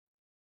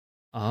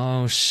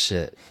Oh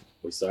shit.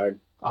 We started?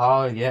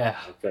 Oh yeah.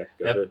 Okay,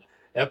 go Ep- ahead.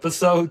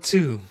 Episode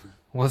 2.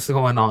 What's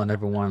going on,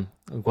 everyone?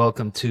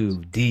 Welcome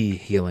to the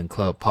Healing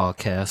Club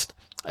podcast.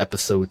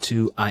 Episode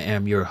 2. I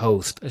am your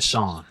host,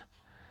 Sean.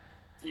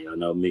 Y'all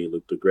know me,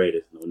 Luke the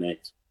Greatest, no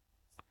names.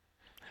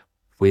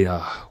 We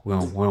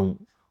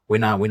we're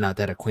not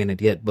that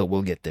acquainted yet, but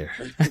we'll get there.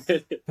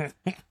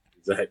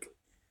 Exactly.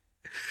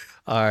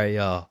 All right,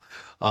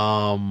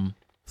 y'all.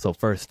 So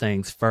first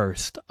things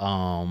first.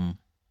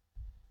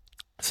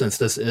 Since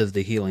this is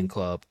the Healing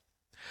Club,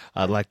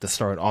 I'd like to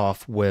start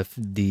off with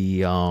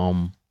the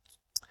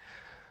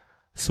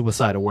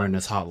suicide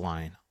awareness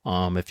hotline.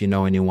 If you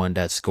know anyone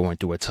that's going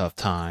through a tough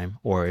time,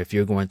 or if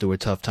you're going through a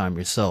tough time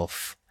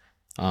yourself,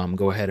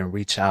 go ahead and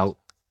reach out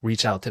to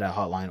that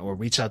hotline, or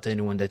reach out to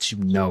anyone that you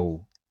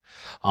know,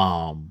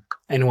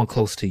 anyone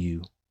close to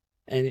you.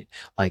 And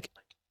like,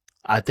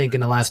 I think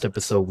in the last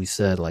episode we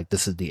said like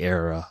this is the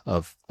era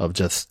of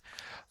just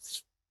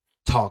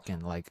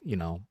talking, like,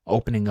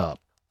 opening up.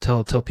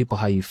 Tell people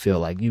how you feel.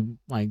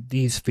 Like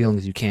these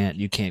feelings you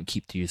can't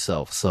keep to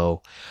yourself.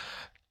 So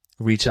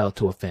reach out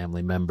to a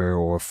family member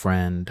or a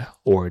friend,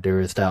 or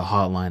there is that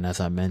hotline, as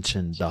I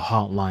mentioned. The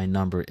hotline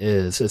number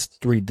it's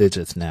 3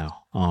 digits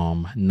now.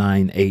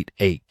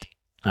 988.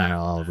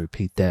 I'll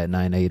repeat that,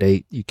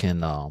 988. You can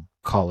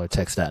call or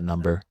text that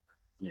number.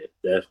 Yeah,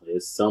 definitely.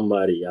 It's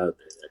somebody out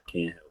there that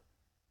can't help.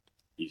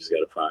 You just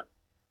gotta find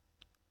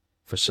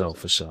For sure,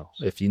 for sure.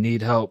 If you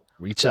need help,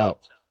 reach out.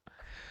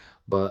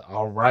 But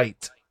all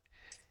right.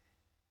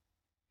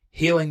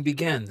 Healing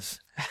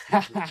begins.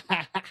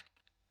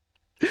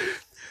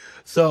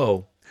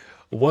 So,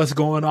 what's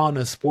going on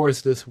in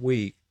sports this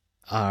week?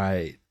 All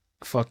right.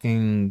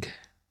 Fucking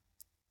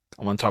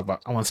I want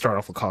to start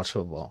off with college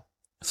football.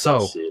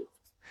 So, shit.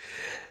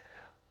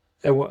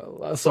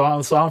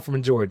 I'm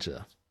from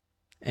Georgia,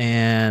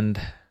 and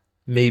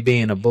me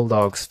being a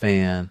Bulldogs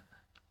fan,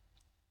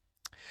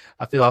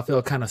 I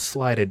feel kind of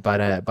slighted by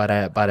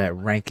that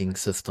ranking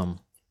system,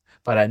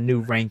 by that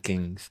new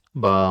rankings.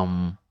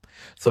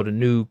 So the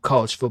new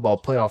college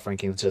football playoff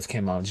rankings just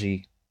came out.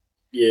 G,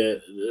 Yeah,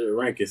 the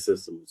ranking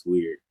system is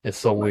weird. it's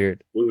so Like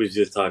weird. we was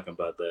just talking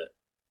about that.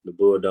 The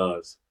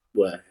Bulldogs,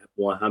 what,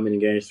 won how many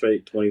games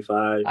straight?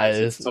 25?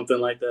 It's Something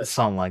like that.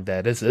 something like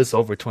that. It's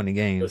over 20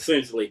 games.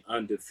 Essentially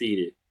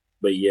undefeated,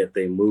 but yet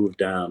they moved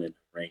down in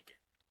the ranking.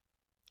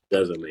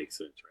 Doesn't make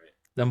sense, right?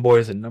 Them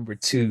boys are number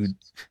two.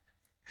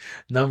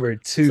 Number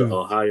So two.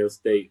 Ohio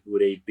State, who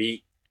they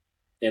beat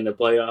in the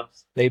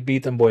playoffs. They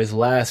beat them boys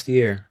last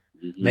year.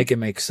 Mm-hmm. Make it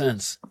make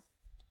sense.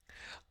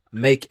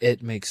 Make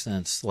it make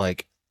sense.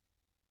 Like,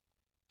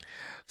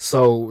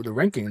 so the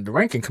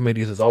ranking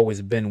committees has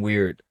always been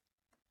weird.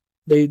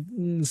 They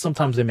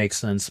sometimes they make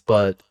sense,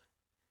 but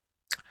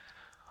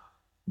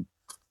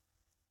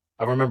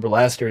I remember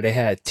last year they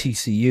had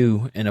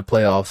TCU in the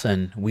playoffs,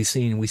 and we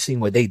seen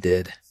what they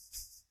did.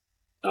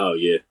 Oh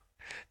yeah,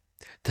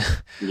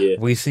 yeah.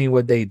 We seen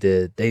what they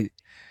did.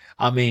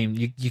 I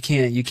mean, you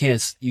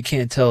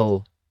can't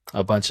tell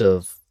a bunch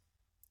of,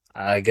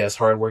 I guess,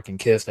 hardworking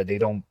kids that they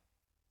don't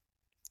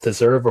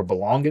deserve or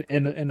belong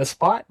in a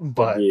spot.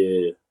 But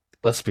Yeah,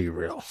 let's be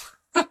real.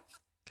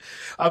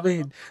 I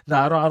mean, no,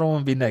 I don't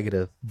want to be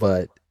negative,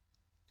 but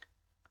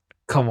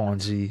come on,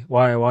 G.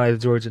 Why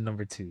is Georgia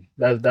number 2?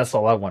 That's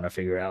all I want to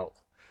figure out.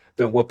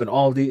 Been whooping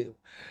all the,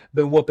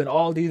 been whooping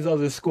all these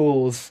other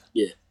schools.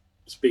 yeah.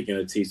 Speaking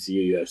of TCU,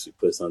 you actually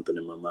put something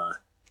in my mind.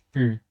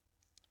 Hmm.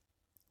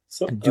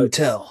 So, Do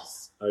tell.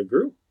 a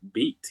group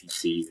beat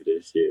TCU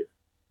this year.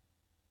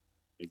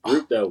 A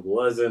group that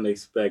wasn't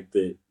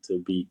expected to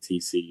beat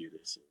TCU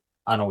this year.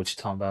 I know what you're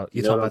talking about.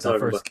 You know what I'm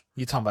talking about?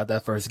 You talking about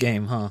that first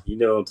game, huh? You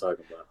know what I'm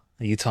talking about.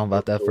 You talking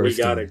about that But first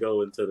we gotta game?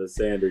 go into the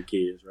Sander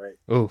kids, right?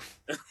 Oof.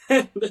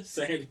 The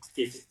Sander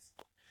kids.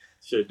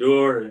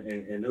 Shador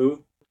and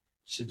who?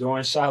 Shador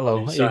and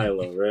Shiloh. And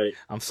Shiloh, right?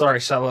 I'm sorry,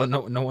 Shiloh.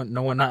 No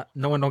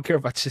one don't care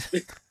about you.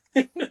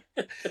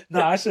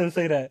 No, I shouldn't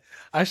say that.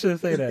 I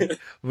shouldn't say that.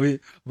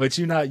 But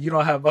you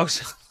don't have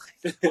motion.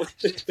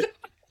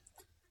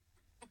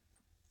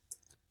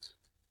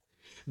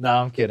 No,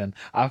 I'm kidding.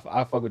 I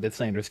fuck with the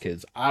Sanders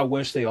kids. I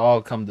wish they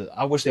all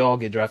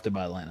get drafted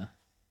by Atlanta.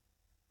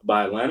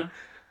 By Atlanta?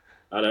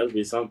 Oh, that would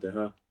be something,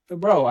 huh?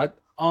 Bro,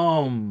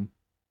 Dion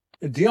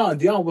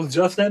was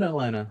just in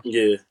Atlanta,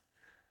 Yeah.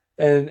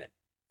 and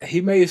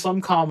he made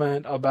some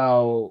comment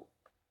about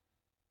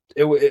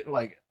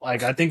like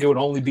I think it would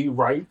only be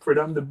right for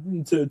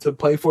them to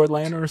play for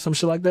Atlanta or some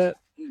shit like that.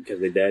 Because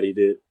their daddy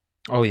did.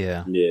 Oh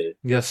yeah. Yeah.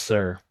 Yes,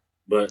 sir.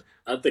 But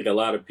I think a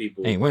lot of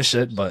people don't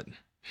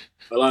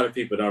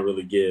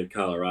really give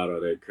Colorado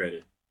their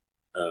credit.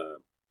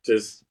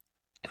 Just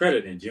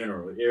credit in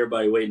general.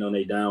 Everybody waiting on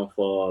their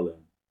downfall,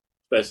 and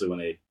especially when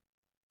they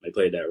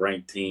played that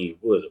ranked team.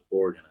 Who was it?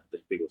 Oregon, I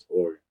think. It was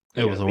Oregon.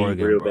 It was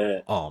Oregon, real bro.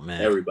 bad. Oh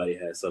man. Everybody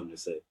had something to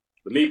say.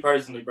 But me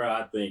personally, bro,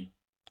 I think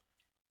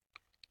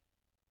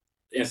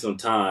in some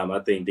time, I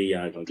think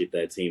Dion gonna get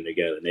that team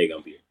together, and they're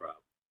gonna be a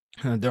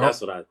problem.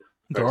 That's what I think.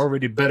 They're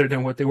already better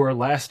than what they were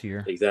last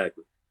year.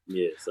 Exactly.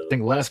 Yeah, I so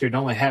think last year they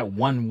only had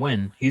one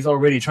win. He's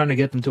already trying to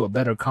get them to a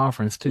better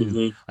conference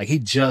too. Like he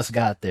just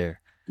got there.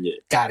 Yeah,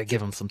 got to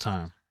give him some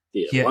time.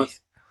 yeah. Yeah,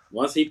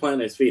 Once he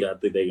plant his feet, I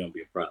think they're gonna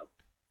be a problem.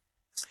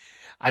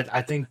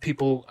 I think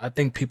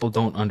people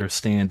don't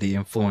understand the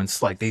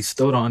influence. Like they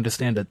still don't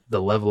understand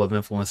the level of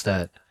influence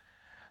that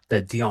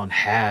Dion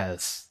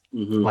has.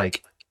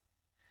 Like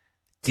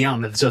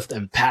Dion is just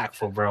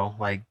impactful, bro.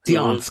 Like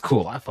Dion's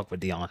cool. I fuck with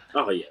Dion.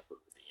 Oh yeah,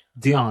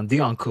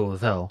 Dion cool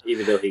as hell.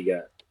 even though he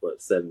got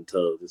 7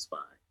 toes, it's fine.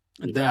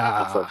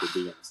 I fuck with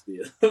Dion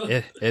still.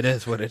 it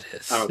is what it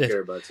is. I don't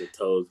care about your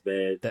toes,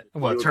 man.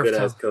 Turf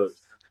toe. Coach.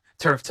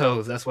 Turf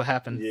toes. That's what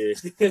happened. Yeah.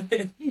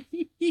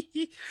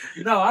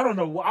 No, I don't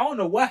know. I don't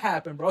know what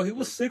happened, bro. He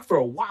was sick for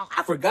a while.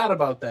 I forgot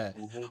about that.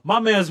 My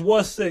man's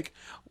was sick.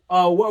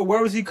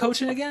 Where was he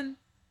coaching again?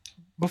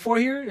 Before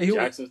here?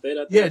 Jackson State,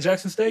 I think. Yeah,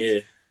 Jackson State.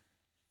 Yeah.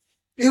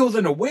 He was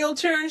in a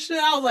wheelchair and shit.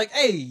 I was like,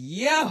 hey,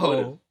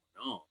 yo.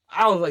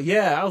 I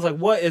was like,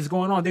 what is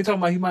going on? They talking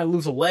about he might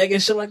lose a leg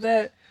and shit like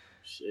that.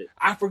 Shit.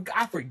 I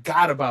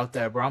forgot about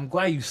that, bro. I'm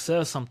glad you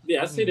said something.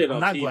 Yeah, I see that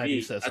on TV. Glad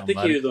you said something.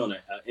 I think he was on an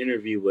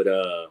interview with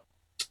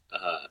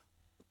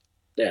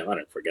damn, I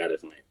didn't forgot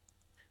his name.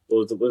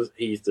 What was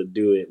he used to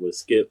do it with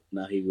Skip?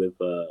 Now he with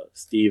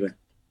Steven.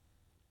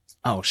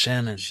 Oh,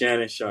 Shannon.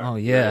 Shannon Sharp. Oh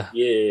yeah.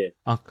 Yeah.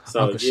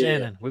 Uncle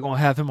Shannon. We're gonna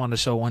have him on the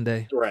show one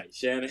day. Right,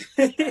 Shannon.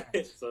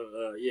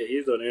 So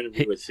he's on an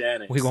interview with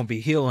Shannon. We're gonna be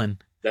healing.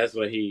 That's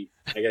when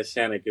I guess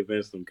Shannon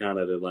convinced him kind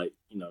of to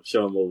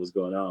show him what was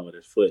going on with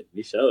his foot.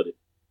 He showed it.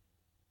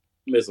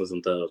 Missing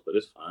some toes, but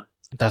it's fine.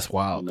 That's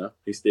wild.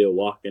 He's still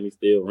walking, he's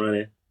still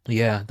running.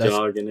 Yeah,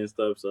 jogging and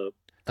stuff. So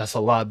that's a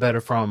lot better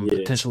from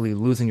potentially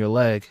losing your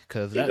leg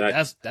because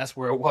that's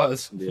where it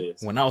was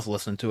when I was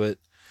listening to it.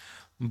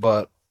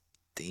 But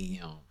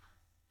damn,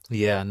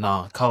 yeah,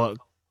 no,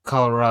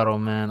 Colorado,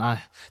 man.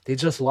 They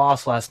just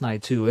lost last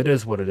night too. It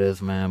is what it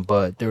is, man.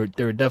 But they're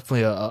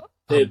definitely a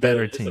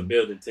better team. It's a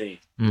building team.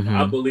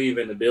 I believe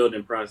in the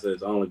building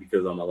process only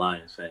because I'm a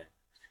Lions fan.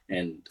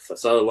 And for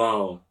so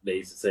long, they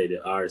used to say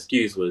that our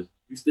excuse was,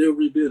 we still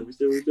rebuilding.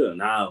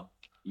 Now,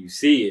 you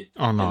see it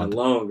in the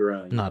long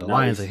run. No, the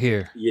Lions are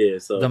here. Yeah,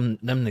 so. Them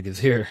niggas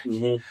here.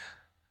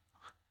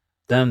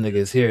 Them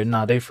niggas here.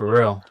 Nah, they for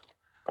real.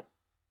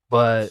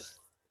 But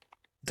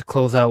to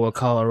close out with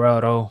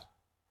Colorado,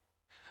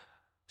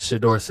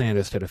 Shedeur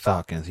Sanders to the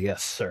Falcons.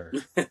 Yes, sir.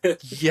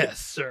 Yes,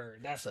 sir.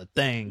 That's a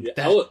thing.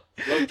 Yeah,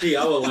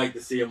 I would like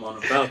to see him on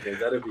the Falcons.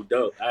 That'd be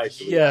dope,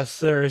 actually. Yes,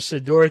 sir.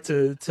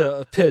 Shedeur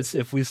to Pitts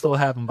if we still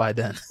have him by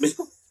then.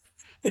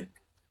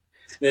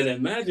 Then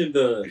imagine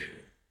the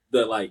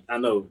I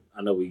know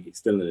we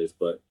extended this,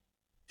 but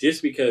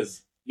just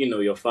because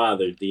your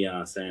father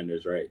Deion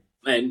Sanders, right?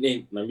 And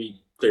let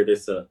me clear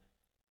this up.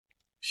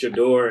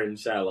 Shedeur and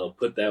Shiloh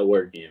put that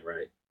work in,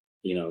 right?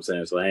 You know what I'm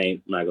saying? So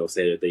I'm not gonna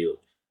say that they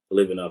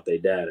living off their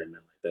dad or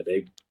nothing like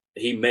that.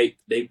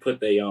 They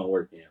put their own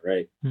work in,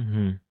 right?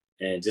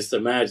 And just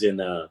imagine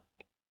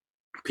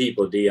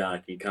people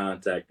Deion can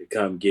contact to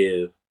come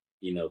give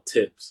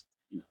tips.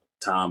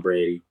 Tom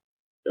Brady,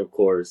 of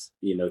course,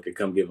 could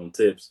come give them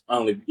tips.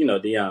 Only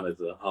Deion is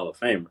a Hall of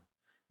Famer. You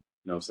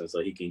know what I'm saying? So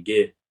he can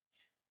get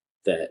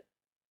that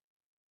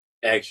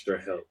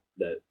extra help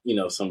that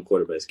some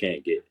quarterbacks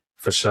can't get.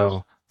 For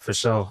sure.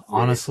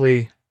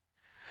 Honestly,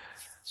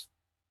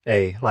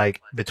 hey,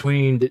 like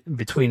between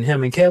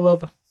him and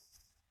Caleb,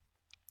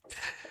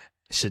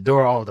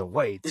 Shedeur all the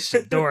way.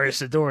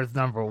 Shedeur is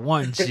number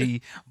one.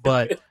 G,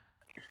 but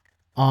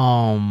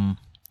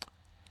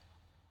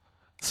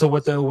so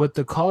with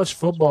the college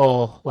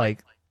football,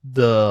 like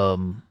the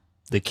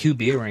QB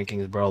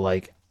rankings, bro,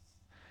 like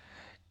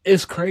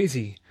it's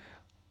crazy.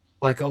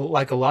 Like a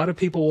lot of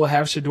people will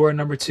have Shedeur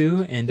number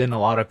 2, and then a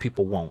lot of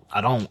people won't. I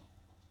don't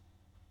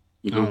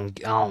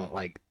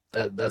like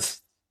that.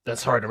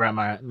 That's hard to wrap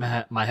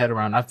my head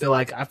around. I feel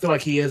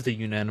like he is the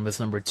unanimous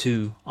number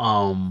 2.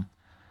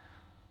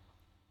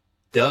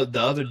 The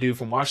other dude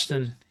from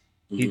Washington,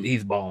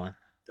 he's balling.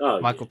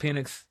 Michael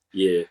Penix.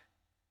 Yeah.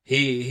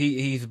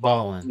 He's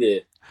balling. Yeah.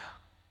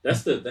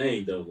 That's the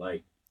thing though,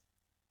 like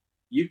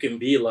you can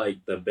be like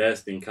the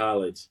best in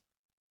college,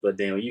 but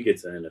then when you get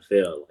to the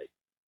NFL, like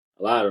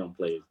a lot of them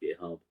players get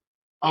humbled.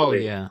 Oh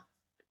yeah.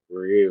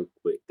 Real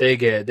quick. They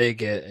get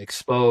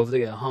exposed, they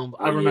get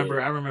humbled. I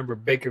remember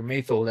Baker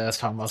Mayfield last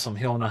time about something.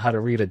 He don't know how to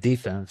read a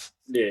defense.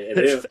 Yeah, and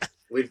then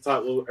we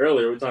talked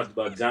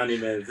about Johnny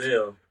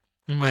Manziel.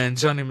 Man,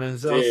 Johnny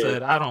Manziel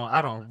said, "I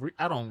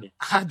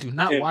do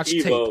not watch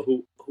tape."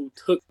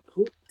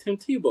 Who Tim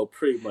Tebow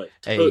pretty much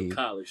took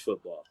college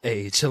football.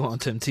 Hey, chill on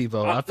Tim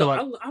Tebow.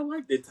 I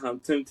like the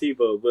Tim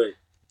Tebow, but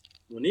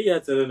when he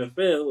got to the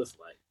NFL, it's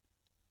like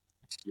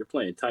you're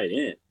playing tight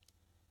end.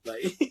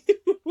 Like,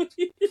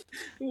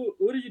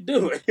 what are you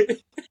doing?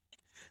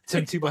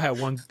 Tim Tebow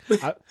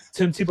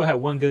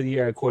had one good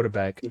year at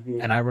quarterback,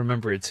 and I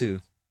remember it too.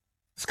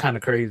 It's kind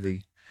of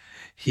crazy.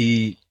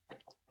 He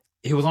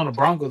was on the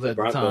Broncos at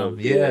the time,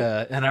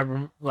 yeah. And I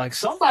remember, like,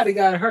 somebody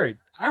got hurt.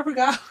 I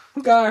forgot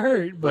who got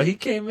hurt, but he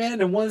came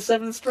in and won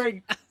 7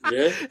 straight.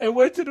 Yeah, and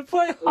went to the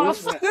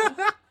playoffs.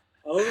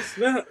 Oh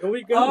snap! Here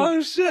we go.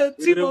 Oh shit,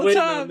 We've been Tebow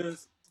waiting on time.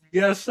 this.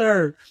 Yes,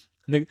 sir.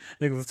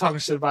 Niggas was talking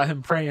shit about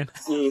him praying.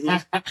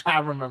 Mm-hmm. I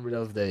remember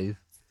those days.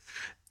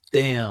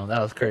 Damn,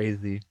 that was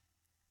crazy.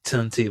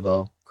 Tim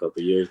Tebow. A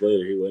couple years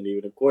later, he wasn't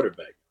even a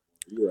quarterback.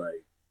 You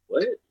like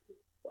what?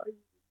 Why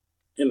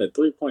in the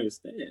 3-point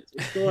stance?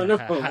 What's going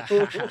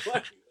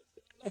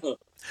on?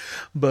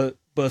 But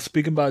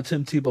speaking about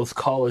Tim Tebow's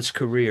college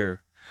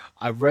career,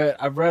 I read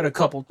a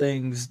couple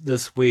things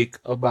this week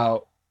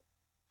about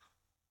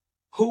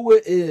who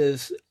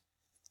is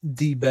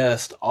the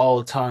best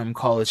all time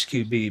college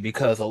QB,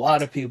 because a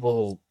lot of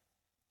people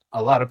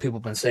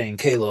been saying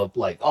Caleb,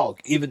 like, oh,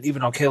 even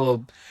though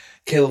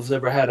Caleb's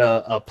never had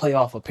a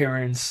playoff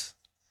appearance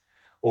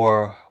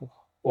or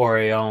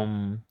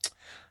a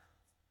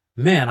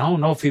man, I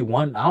don't know if he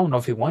won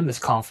this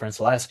conference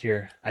last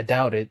year. I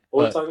doubt it.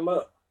 What are we But talking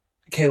about?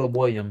 Caleb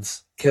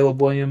Williams.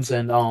 Caleb Williams,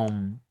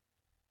 and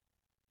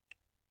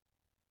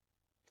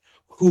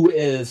who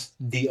is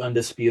the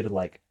undisputed,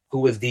 like,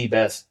 who is the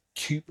best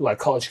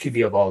college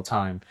QB of all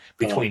time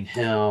between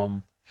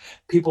him,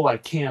 people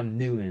like Cam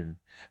Newton,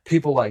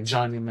 people like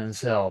Johnny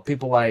Manziel,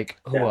 people like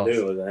who Cam else?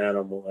 Newton was an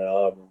animal at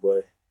Auburn,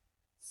 boy.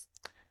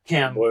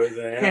 Cam Boy was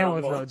an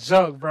animal. was no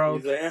joke, bro.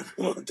 He's an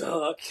animal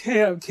dog.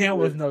 Cam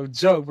was no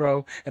joke,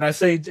 bro. And I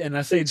say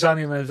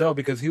Johnny Manziel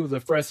because he was the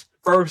first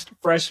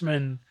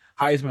freshman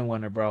Heisman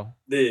winner, bro.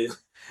 Yeah.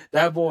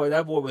 That boy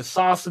was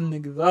saucing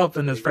niggas up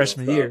in his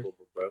freshman year.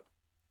 Bro.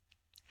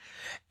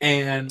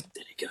 And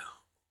there you go.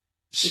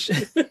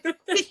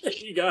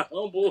 He got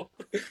humble.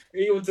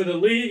 He went to the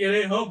league and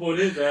they humbled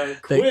his ass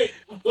quick.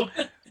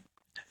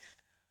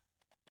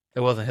 It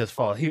wasn't his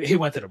fault. He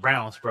went to the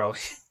Browns, bro.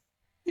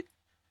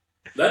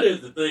 That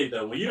is the thing,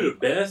 though. When you're the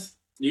best,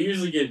 you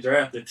usually get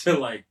drafted to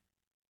like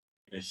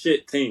a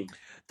shit team.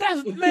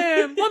 That's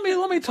man.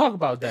 let me talk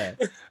about that.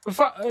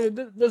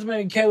 This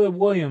man Caleb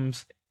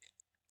Williams.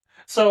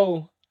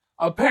 So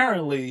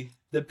apparently,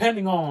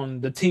 depending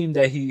on the team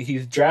that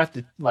he's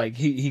drafted, like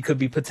he could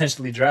be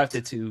potentially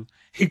drafted to,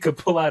 he could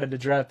pull out of the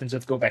draft and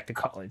just go back to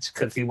college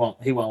because he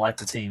won't like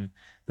the team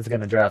that's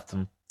gonna draft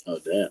him. Oh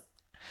damn.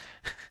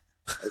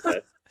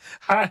 Okay.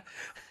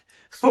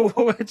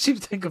 What you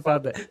think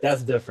about that?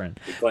 That's different.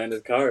 He's playing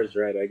his cards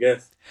right, I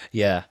guess.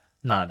 Yeah,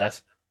 nah,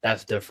 that's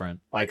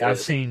different. Like, I've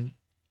seen,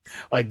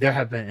 like, there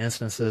have been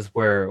instances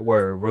where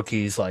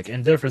rookies, like,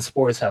 in different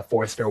sports have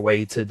forced their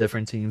way to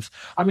different teams.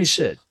 I mean,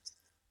 shit.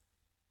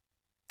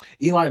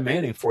 Eli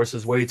Manning forced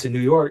his way to New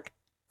York.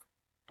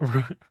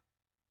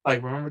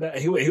 Like, remember that?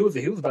 He was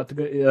about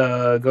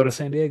to go to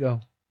San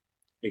Diego.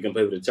 He can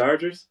play with the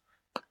Chargers.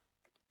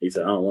 He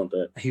said, "I don't want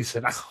that." He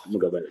said, "I'm gonna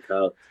go back to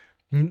college.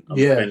 I'm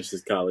yeah, gonna finish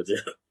this college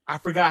up." I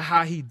forgot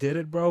how he did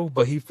it, bro,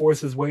 but he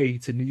forced his way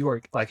to New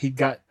York. Like, he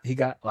got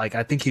like,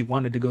 I think he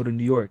wanted to go to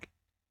New York,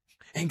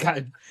 and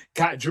got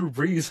Drew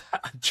Brees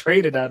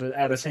traded out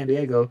of San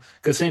Diego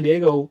because San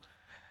Diego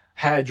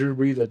had Drew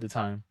Brees at the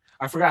time.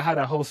 I forgot how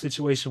that whole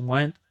situation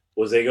went.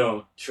 Was they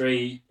gonna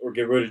trade or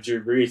get rid of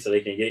Drew Brees so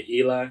they can get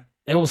Eli?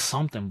 It was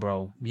something,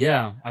 bro.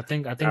 Yeah, I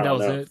think that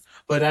was it.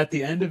 But at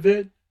the end of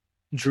it,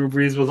 Drew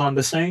Brees was on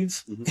the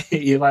Saints. Mm-hmm.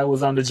 Eli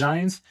was on the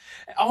Giants.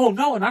 Oh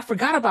no, and I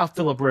forgot about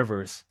Phillip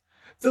Rivers.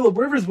 Phillip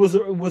Rivers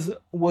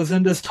was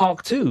in this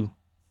talk too.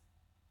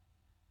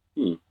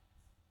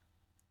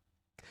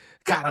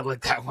 Gotta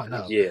look that one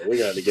up. Yeah, we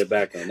got to get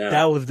back on that.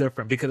 That was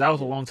different because that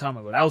was a long time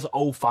ago. That was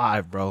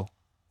 2005, bro.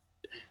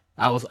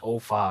 That was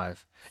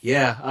 2005.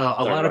 Yeah,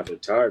 a lot of the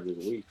Chargers.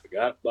 We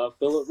forgot about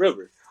Phillip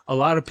Rivers. A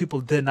lot of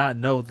people did not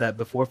know that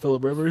before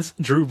Phillip Rivers,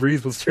 Drew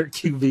Brees was their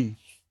QB.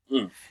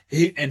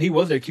 He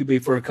was their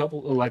QB for a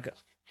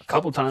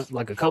couple times,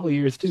 like a couple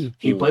years too.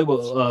 He played with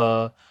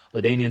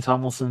LaDainian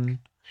Tomlinson.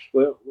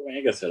 Well,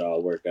 I guess it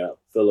all worked out.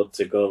 Phillip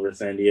took over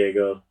San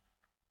Diego.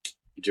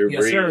 Drew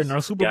Brees sir,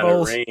 no Super got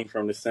Bowls. a ring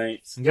from the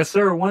Saints. Yes,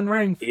 sir, one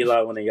ring.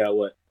 Eli, when he got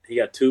what? He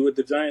got 2 with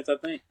the Giants, I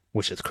think.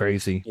 Which is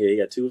crazy. Yeah, he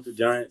got 2 with the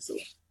Giants. So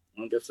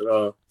I guess it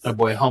all. That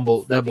boy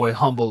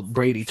humbled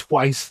Brady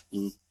twice.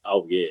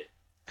 Oh yeah,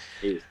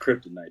 he was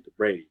kryptonite to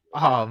Brady.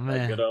 Oh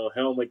man, good old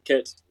helmet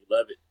catch. We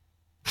love it.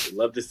 We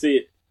love to see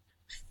it.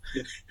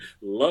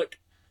 Luck.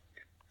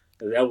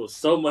 That was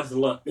so much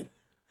luck.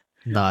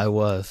 Nah, it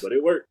was. But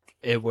it worked.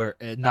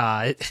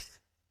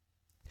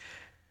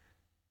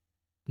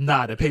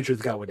 Nah, the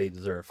Patriots got what they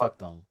deserve. Fuck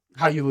them.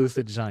 How you lose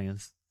to the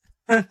Giants?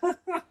 No,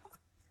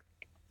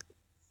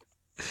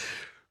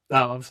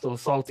 I'm still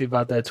salty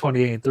about that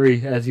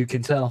 28-3, as you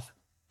can tell.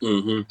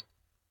 Mm-hmm.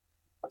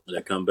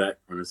 That comeback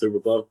from the Super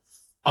Bowl.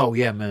 Oh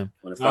yeah, man.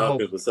 When the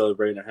Falcons were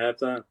celebrating at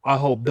halftime. I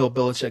hope Bill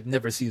Belichick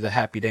never sees a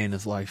happy day in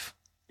his life.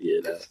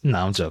 Yeah, no,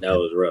 I'm joking. That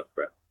was rough,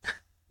 bro.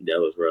 That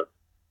was rough.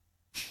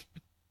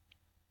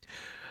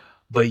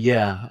 But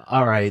yeah,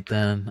 all right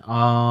then.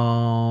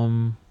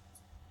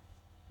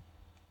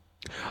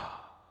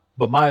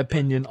 But my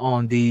opinion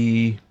on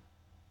the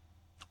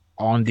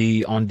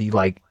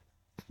like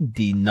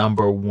the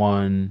number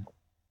one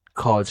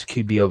college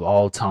QB of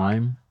all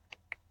time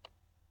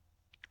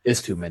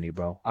is too many,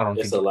 bro. I don't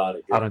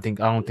think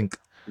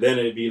Then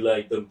it'd be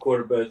like the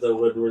quarterbacks that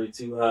wasn't really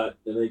too hot.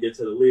 Then they get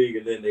to the league,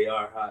 and then they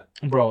are hot.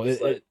 Bro,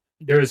 It's like,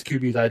 there's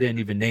QBs I didn't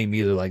even name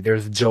either. Like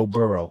there's Joe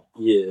Burrow.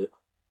 yeah.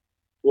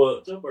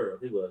 Well, Joe Burrow,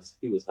 he was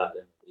hot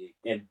in the league,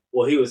 and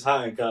well, he was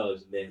hot in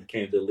college, and then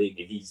came to the league,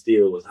 and he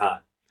still was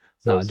hot.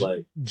 So No, it's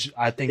like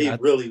I think he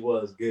really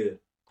was good,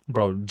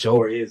 bro,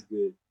 or is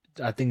good.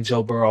 I think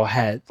Joe Burrow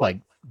had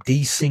like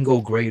the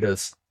single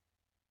greatest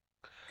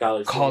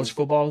college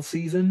football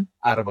season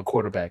out of a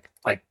quarterback.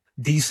 Like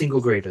the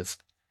single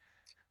greatest.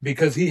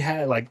 Because he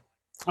had like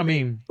I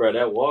mean Bro,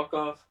 that walk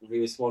off when he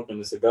was smoking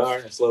the cigar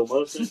in slow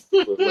motion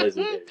was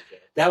legendary. Bro.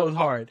 That was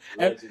hard.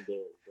 Legendary.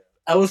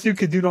 LSU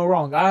could do no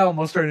wrong. I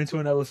almost turned into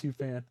an LSU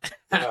fan.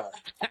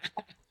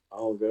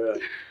 Oh god.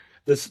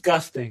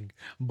 Disgusting.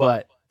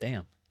 But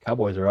damn,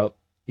 Cowboys are up.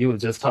 You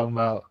was just talking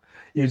about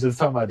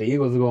the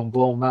Eagles are gonna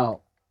blow them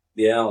out.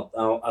 Yeah,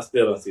 I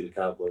still don't see the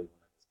Cowboys.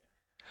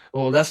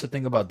 Well, that's the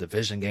thing about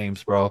division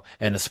games, bro,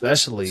 and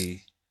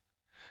especially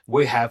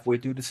we're halfway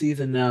through the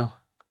season now.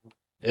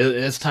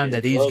 It's time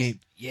that these games.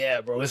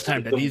 Yeah, bro. It's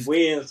time that these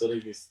wins so they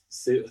can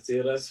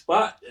seal that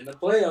spot in the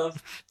playoffs.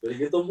 They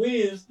get the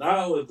wins.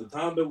 Now is the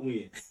time to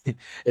win.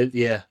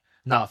 Yeah,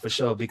 not for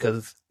sure.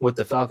 Because with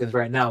the Falcons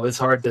right now, it's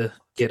hard to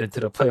get into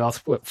the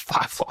playoffs with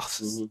 5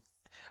 losses. Mm-hmm.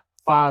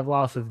 5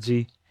 losses,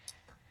 G.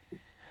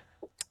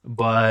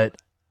 But,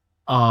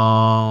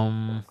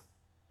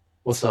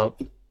 what's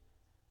up?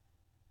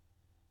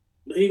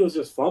 The Eagles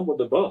just fumbled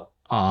the ball.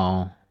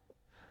 Oh.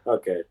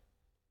 Okay.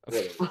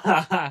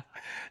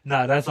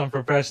 Nah, that's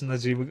unprofessional,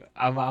 G.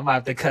 I'm gonna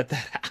have to cut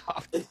that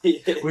out.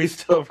 We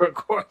still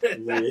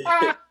recording.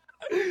 Yeah.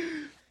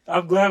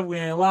 I'm glad we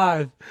ain't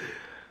live.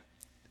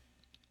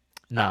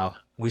 No,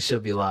 we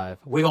should be live.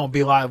 We're gonna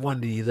be live one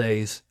of these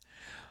days.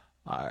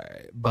 All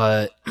right,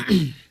 but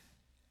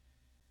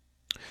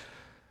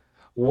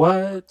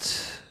what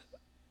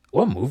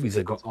movies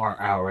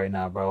are out right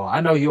now, bro?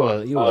 I know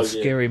you're a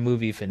scary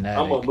movie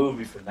fanatic. I'm a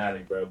movie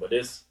fanatic, bro, but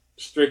it's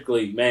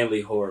strictly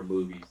mainly horror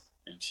movies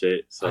and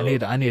shit. So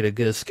I need a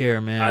good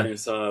scare, man. I didn't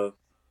saw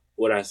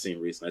what I seen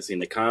recently. I seen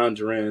The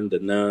Conjuring, The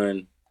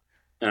Nun,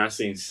 and I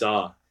seen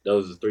Saw.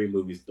 Those are 3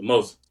 movies, the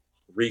most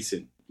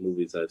recent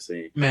movies I've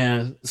seen.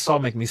 Man, Saw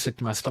make me sick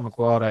to my stomach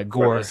with all that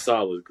gore. Bro,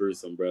 Saw was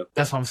gruesome, bro.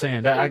 That's what I'm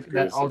saying.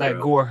 All that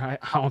gore, I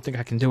don't think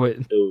I can do it.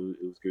 It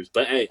was gruesome.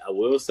 But hey, I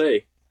will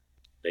say,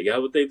 they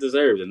got what they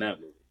deserved in that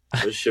movie,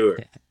 for sure.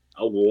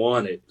 I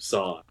wanted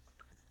Saw,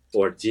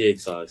 or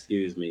Jigsaw,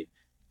 excuse me,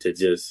 to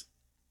just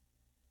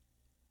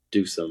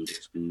do some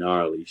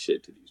gnarly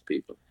shit to these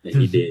people. And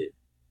he did.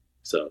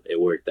 So it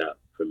worked out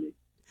for me.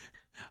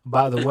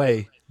 By the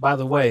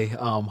way,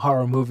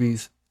 horror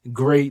movies,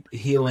 great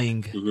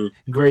healing,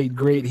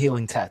 great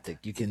healing tactic.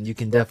 You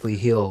can definitely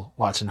heal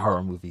watching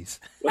horror movies.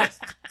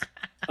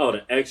 Oh,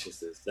 The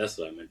Exorcist. That's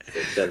what I meant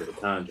instead of The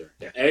Conjuring.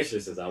 The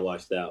Exorcist, I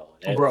watched that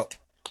one. Bro,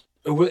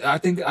 I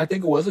think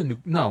it was a new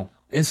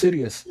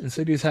Insidious.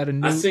 Insidious had a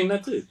new. I seen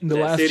that too. In the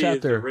last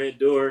chapter, the Red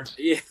Door.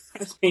 Yeah,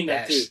 I seen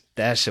that too.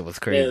 That shit was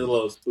crazy. Yeah, it was a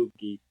little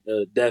spooky.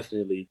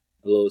 Definitely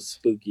a little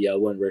spooky. I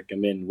wouldn't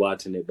recommend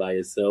watching it by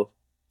yourself.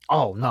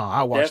 Oh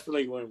no,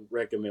 definitely wouldn't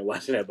recommend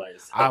watching that by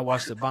yourself. I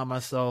watched it by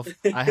myself.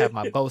 I had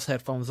my Bose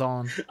headphones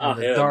on in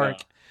the dark.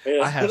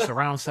 No. I had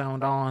surround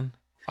sound on.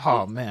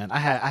 Oh man, I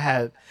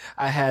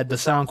had the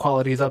sound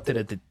qualities up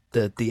to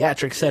the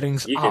theatric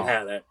settings. You can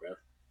have that, bro.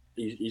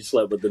 You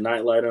slept with the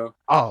nightlight on.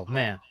 Oh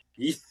man.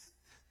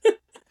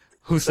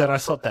 Who said I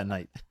slept that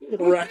night?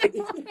 Right.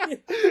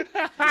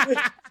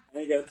 I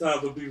ain't got time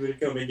for people to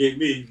come and get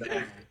me.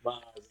 My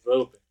eyes is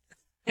open.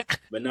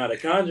 But now I'm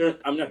not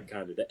The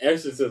Conjuring. The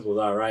Exorcist was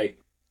all right.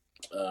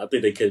 I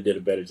think they could have did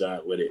a better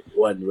job with it. It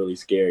wasn't really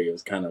scary. It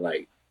was kind of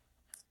like,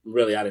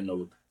 really, I didn't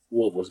know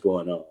what was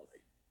going on.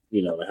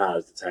 Like, how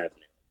is this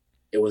happening?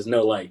 It was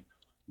no, like,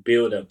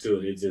 build up to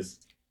it. It's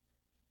just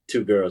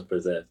 2 girls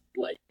possessed.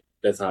 Like,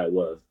 that's how it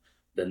was.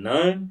 The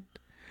Nun,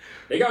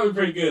 they got me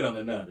pretty good on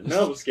The Nun. The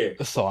Nun was scary.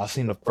 So I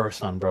seen the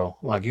first Nun, bro.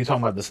 Like, you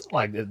talking about this?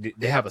 Like,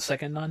 they have a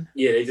second Nun?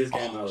 Yeah, they just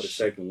came out with a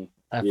second one.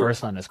 That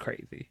first Nun is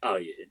crazy. Oh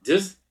yeah,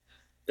 just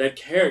that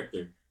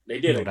character. They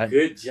did a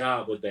good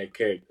job with that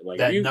character. Like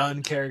that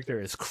Nun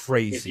character is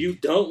crazy. If you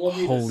don't want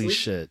me holy to sleep,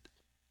 shit,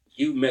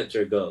 you met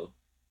your goal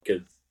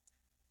because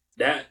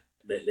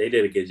they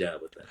did a good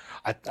job with that.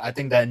 I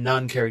think that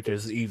Nun character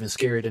is even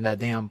scarier than that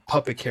damn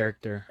puppet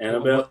character.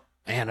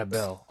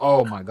 Annabelle.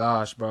 Oh my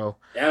gosh, bro.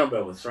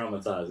 Annabelle was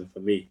traumatizing for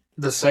me.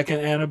 The second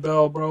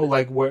Annabelle, bro,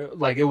 it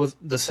was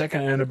the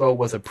second Annabelle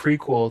was a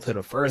prequel to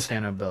the first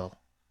Annabelle.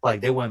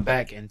 Like they went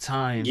back in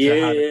time.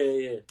 Yeah.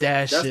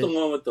 That's the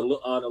one with the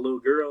little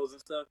girls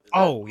and stuff.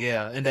 Oh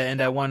yeah, in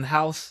that one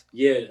house.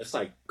 Yeah, it's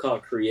like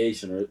called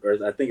Creation,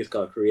 or I think it's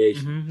called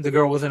Creation. Mm-hmm. The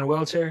girl was in a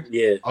wheelchair.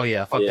 Yeah. Oh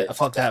yeah,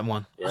 fuck that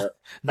one. Yeah.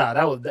 Nah,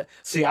 that was.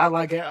 See, I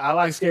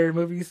like scary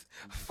movies.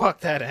 Fuck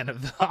that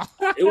Annabelle.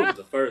 It was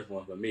the first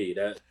one for me.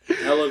 That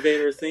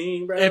elevator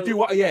scene, bro. If you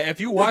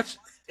watch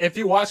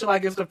it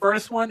like it's the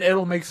first one,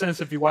 it'll make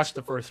sense if you watch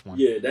the first one.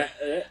 Yeah,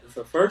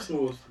 the first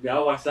one was. I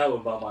watched that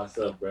one by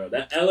myself, bro.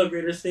 That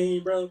elevator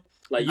scene, bro.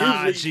 Like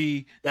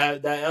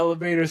that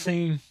elevator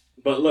scene.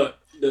 But look,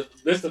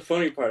 That's the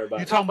funny part about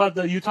You it.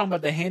 talking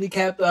about the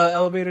handicapped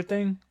elevator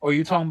thing, or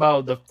you talking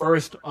about the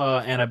first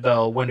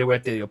Annabelle when they were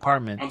at the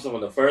apartment? I'm talking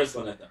about the first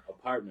one at the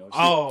apartment.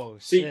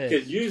 See, Shit!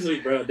 because usually,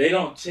 bro, they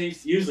don't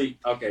chase. Usually,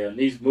 okay, in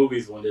these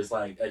movies when there's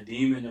like a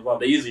demon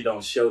involved, they usually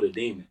don't show the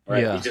demon,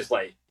 right? Yeah. It's just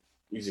like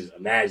you just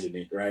imagine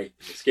it, right?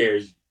 It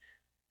scares you.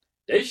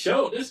 They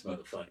showed this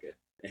motherfucker,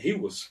 and he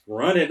was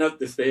running up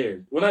the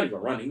stairs. Well, not even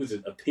running. He was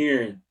just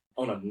appearing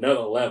on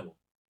another level.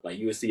 Like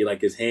you would see,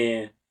 like his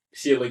hand.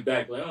 She'd look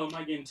back, like, "Oh, am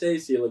I getting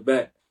chased?" She'd look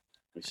back,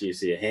 and she'd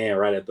see a hand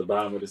right at the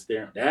bottom of the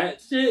stair.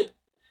 That shit,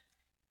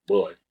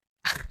 boy.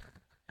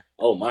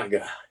 Oh my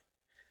god,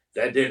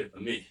 that did it for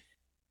me.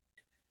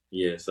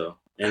 Yeah, so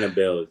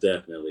Annabelle is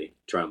definitely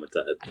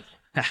traumatized.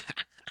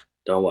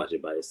 Don't watch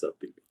it by yourself,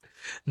 people.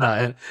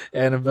 Nah,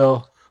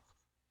 Annabelle.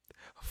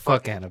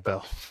 Fuck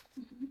Annabelle.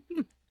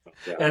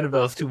 Yeah.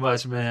 Annabelle's too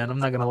much, man. I'm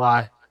not gonna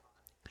lie.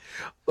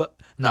 But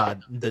nah,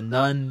 the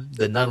nun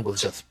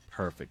was just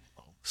perfect.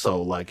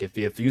 So like,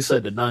 if you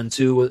said the Nun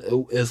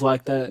 2 is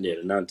like that, Yeah,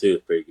 the Nun 2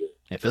 is pretty good.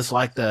 if it's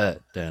like that,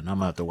 then I'm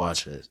gonna have to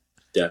watch it.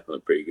 Definitely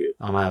pretty good.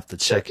 I'm gonna have to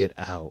check it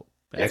out.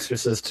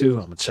 Exorcist 2,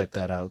 I'm gonna check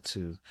that out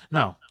too.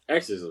 No,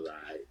 Exorcist is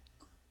alright.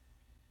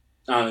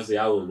 Honestly,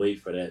 I would wait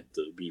for that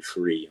to be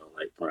free on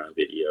like Prime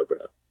Video, bro.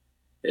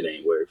 It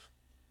ain't worth.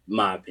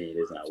 My opinion,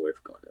 it's not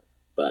worth going to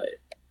buy it.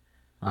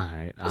 all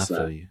right, I It's feel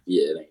not. you.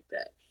 Yeah, it ain't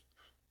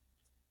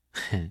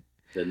that.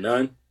 The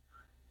Nun,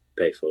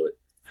 pay for it.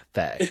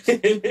 Facts.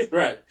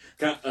 Right.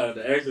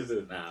 The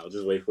Exorcist, nah, I'll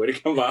just wait for it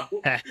to come out.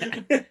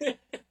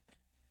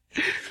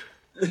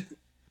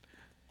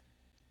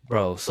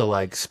 Bro, so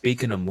like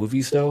speaking of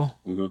movies though,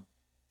 Mm-hmm.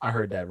 I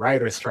heard that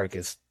writer's strike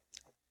is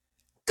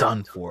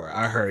done for.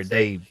 I heard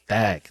they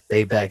back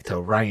to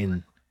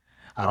writing.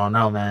 I don't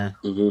know, man.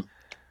 Mm-hmm.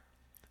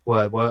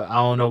 What I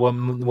don't know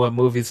what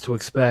movies to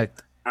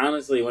expect.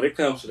 Honestly, when it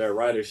comes to that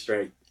writer's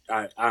strike,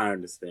 I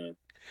understand.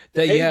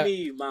 That, Pay yeah,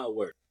 me my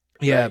work.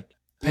 yeah, Right?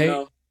 pay, You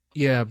know?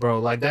 yeah, bro.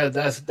 Like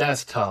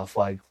that's tough.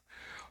 Like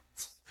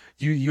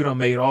you done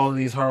made all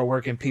these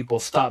hardworking people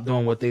stop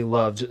doing what they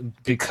love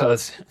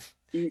because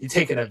you're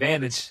taking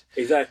advantage.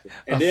 Exactly.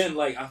 And then,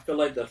 like, I feel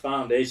like the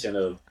foundation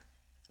of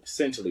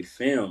essentially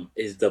film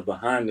is the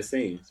behind the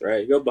scenes,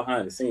 right? Go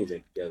behind the scenes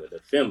together. The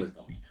film is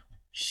going to be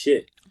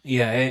shit.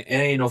 Yeah, it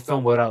ain't no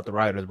film without the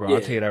writers, bro. Yeah.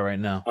 I'll tell you that right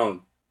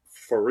now.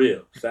 For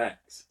real,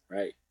 facts,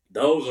 right?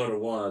 Those are the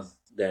ones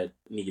that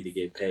need to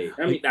get paid.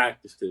 I mean,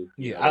 actors too.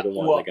 Yeah, I'd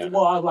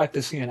like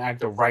to see an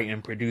actor write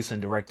and produce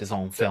and direct his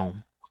own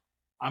film.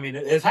 I mean,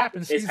 it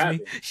happens. It's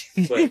happened,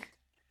 but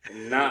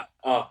not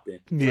often.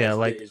 Yeah,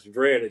 like it's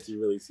rare that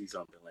you really see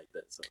something like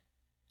that. So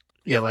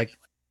yeah, like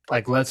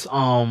let's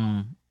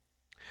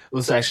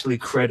actually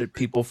credit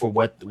people for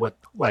what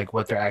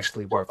they're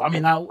actually worth. I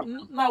mean,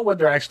 not what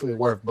they're actually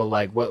worth, but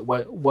like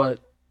what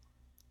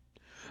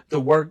the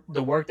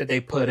work that they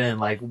put in,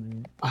 like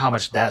how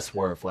much that's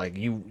worth. Like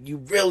you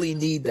really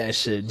need that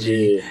shit,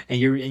 G. Yeah. And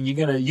you're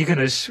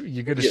gonna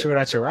short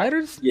out your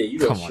writers. Yeah, you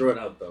gotta short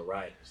out the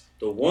writers,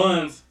 the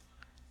ones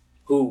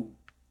who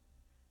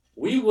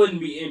we wouldn't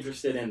be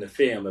interested in the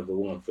film if it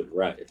weren't for the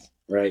writers,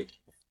 right?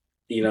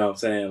 You know what I'm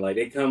saying? Like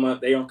they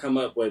don't come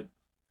up with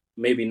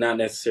maybe not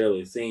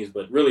necessarily the scenes,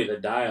 but really the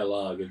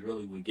dialogue is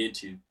really what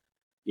gets you.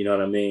 You know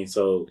what I mean?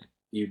 So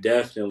you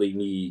definitely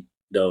need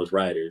those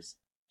writers.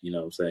 You know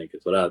what I'm saying?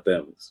 Because without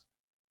them,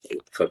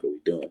 what the fuck are we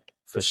doing?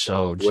 For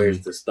sure. G. Where's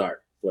the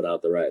start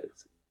without the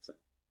writers?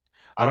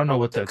 I don't know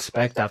what to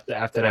expect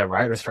after that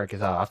writer's strike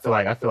is out. I feel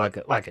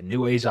like a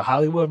new age of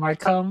Hollywood might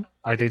come.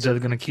 Are they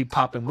just gonna keep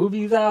popping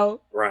movies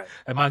out? Right.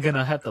 Am I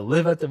gonna have to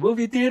live at the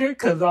movie theater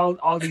because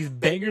all these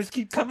bangers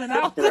keep coming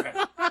out? Right.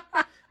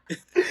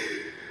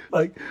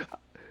 Like,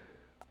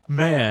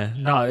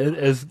 man, no,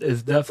 it's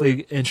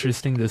definitely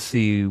interesting to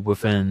see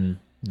within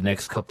the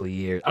next couple of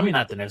years. I mean,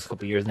 not the next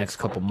couple of years, next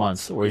couple of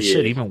months, or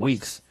shit, even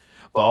weeks.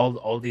 But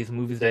all these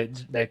movies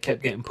that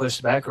kept getting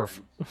pushed back are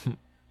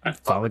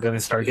finally going to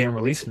start getting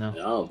released now. I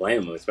don't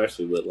blame them,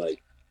 especially with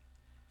like,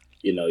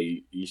 you know,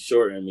 you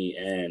shorten me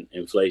and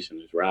inflation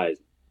is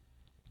rising.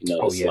 You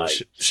know, it's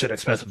like shit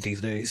expensive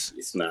these days.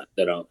 It's not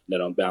they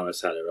don't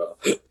balance out at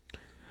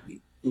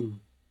all.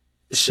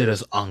 Shit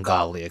is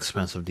ungodly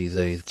expensive these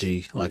days,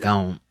 G. Like I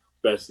don't,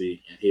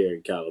 especially here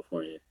in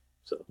California.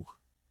 So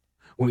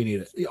we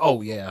need it.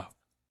 Oh yeah,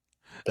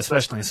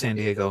 especially in San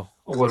Diego.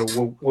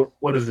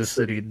 What is this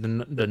city?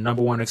 The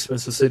number one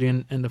expensive city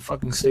in the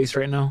fucking states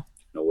right now?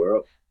 In the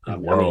world. In the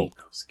world.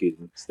 Excuse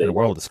me. States. In the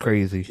world is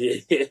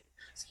crazy.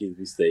 Excuse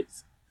me,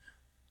 states.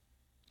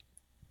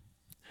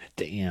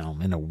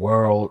 Damn, in the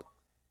world.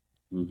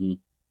 Mm-hmm.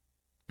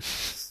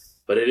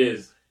 But it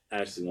is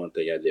actually one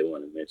thing I did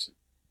want to mention.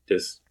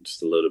 Just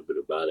a little bit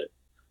about it.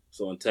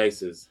 So in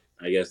Texas,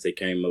 I guess they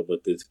came up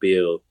with this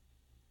bill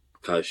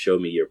called Show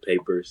Me Your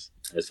Papers.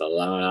 There's a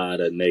lot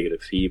of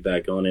negative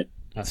feedback on it.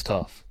 That's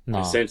tough. No.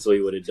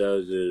 Essentially what it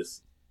does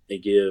is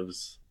it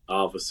gives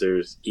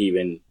officers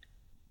even,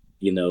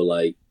 you know,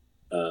 like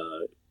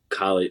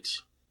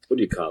college, what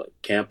do you call it?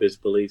 Campus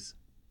police?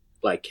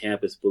 Like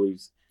campus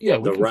police. Yeah,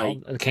 the right.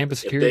 Campus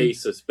security. If they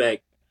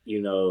suspect,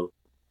 you know,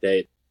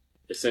 that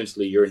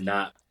essentially you're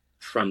not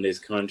from this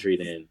country,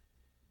 then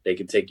they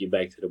can take you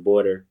back to the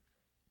border.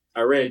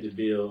 I read the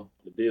bill.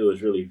 The bill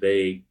is really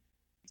vague.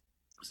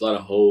 There's a lot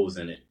of holes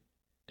in it.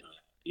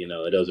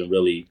 It doesn't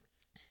really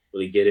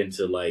get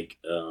into like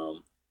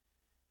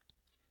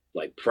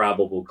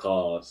probable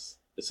cause.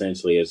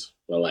 Essentially, it's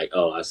well, like,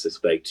 oh, I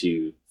suspect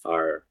you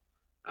are.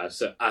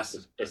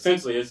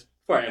 Essentially it's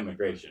for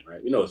immigration,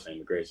 right? We know it's for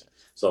immigration.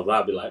 So if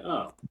I'll be like,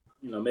 oh,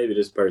 maybe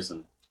this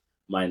person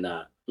might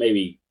not.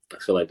 Maybe I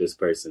feel like this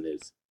person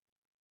is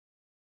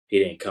he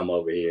didn't come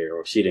over here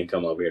or she didn't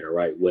come over here the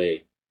right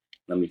way.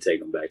 Let me take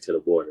them back to the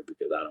border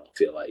because I don't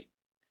feel like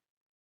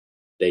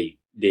they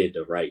did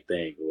the right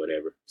thing or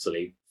whatever. So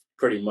they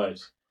pretty much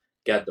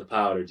got the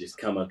power to just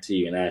come up to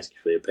you and ask you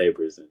for your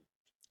papers, and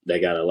they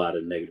got a lot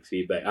of negative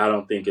feedback. I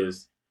don't think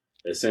it's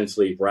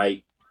essentially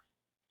right,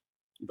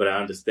 but I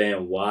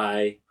understand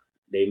why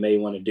they may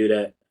want to do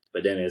that.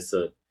 But then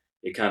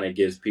it kind of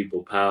gives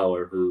people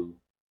power who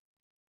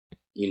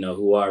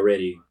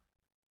already,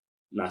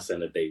 not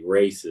saying that they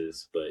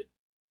racist, but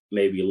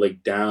maybe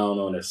look down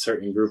on a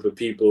certain group of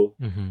people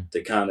Mm-hmm.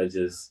 to kind of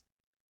just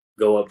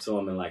go up to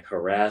them and like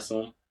harass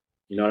them.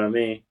 You know what I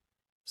mean?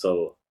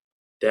 So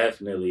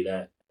definitely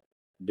that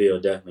bill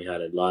definitely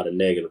had a lot of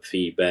negative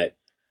feedback.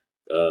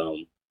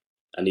 Um,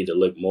 I need to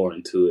look more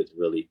into it to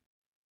really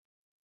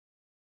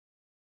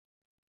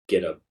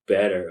get a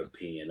better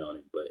opinion on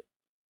it, but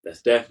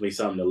that's definitely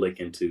something to look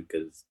into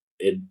because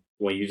it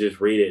when you just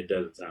read it, it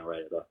doesn't sound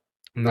right at all.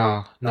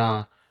 Nah,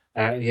 nah,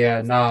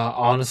 yeah, nah.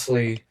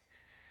 Honestly,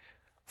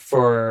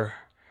 for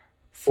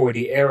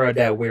the era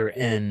that we're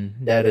in,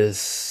 that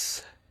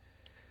is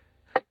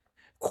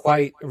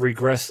quite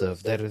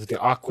regressive. That is the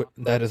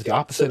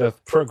opposite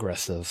of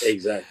progressive.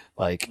 Exactly.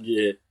 Like,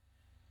 Yeah.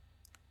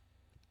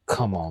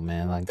 come on,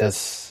 man. Like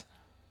that's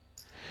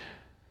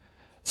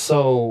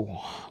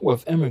so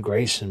with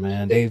immigration,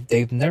 man.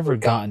 They've never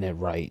gotten it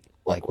right.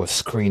 Like with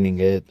screening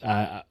it,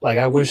 I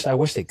wish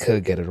they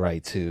could get it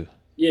right too.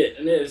 Yeah,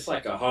 and it's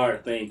like a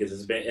hard thing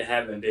because it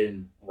haven't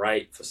been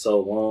right for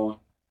so long,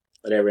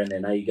 whatever, and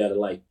then now you got to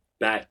like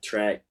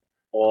backtrack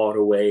all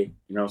the way.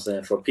 You know what I'm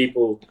saying? For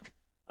people,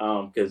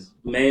 because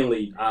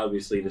mainly,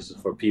 obviously, this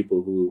is for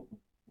people who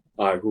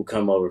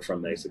come over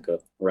from Mexico,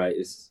 right?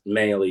 It's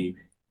mainly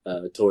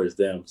towards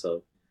them.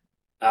 So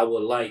I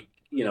would like,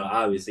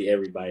 obviously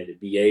everybody to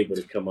be able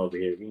to come over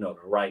here, the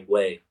right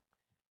way,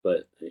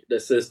 but the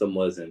system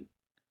wasn't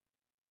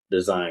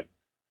designed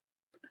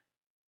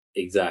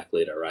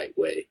exactly the right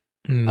way.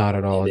 Not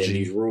at And all, then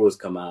these G. rules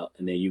come out,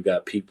 and then you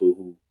got people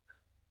who,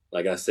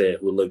 like I said,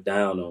 who look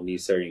down on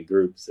these certain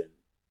groups, and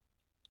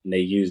they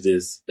use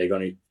this. They're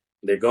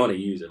gonna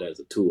use it as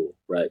a tool,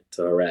 right,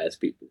 to harass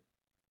people.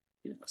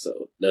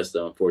 So that's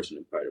the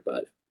unfortunate part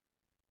about it.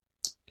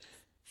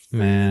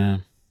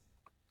 Man,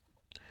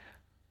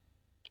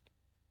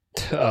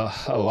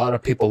 a lot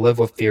of people live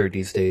with fear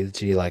these days,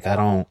 G. Like I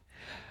don't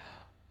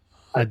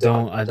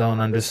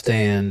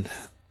understand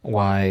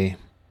why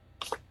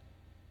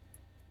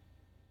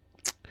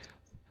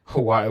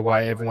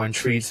why everyone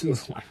treats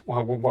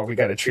why we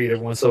gotta treat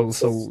everyone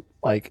so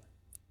like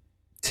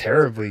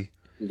terribly.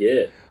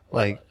 Yeah,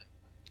 Like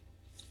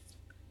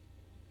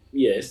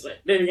yeah. It's like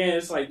then again,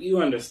 it's like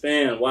you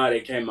understand why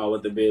they came out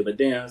with the bill, but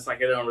then it's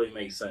like it don't really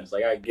make sense.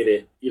 Like I get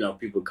it,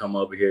 people come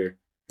over here.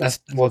 that's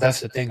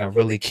the thing I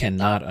really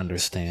cannot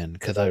understand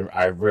because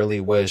I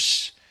really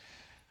wish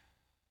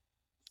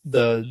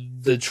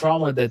the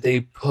trauma that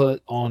they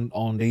put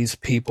on these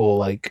people,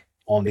 like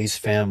on these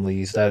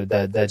families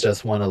that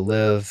just want to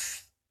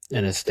live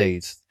in the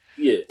states,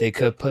 Yeah, they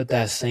could put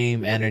that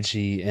same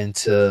energy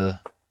into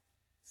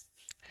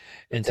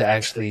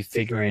actually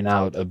figuring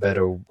out a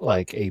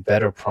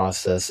better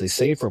process, a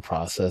safer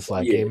process,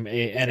 like yeah,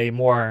 and a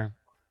more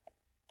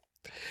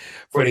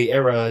for the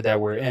era that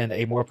we're in,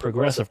 a more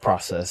progressive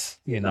process,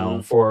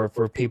 hmm for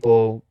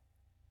people,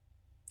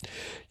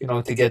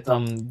 to get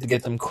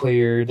them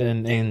cleared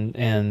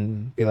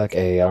and be like,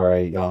 hey, all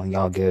right,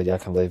 y'all good, y'all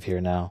can live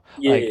here now.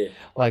 yeah.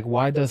 Like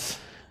why does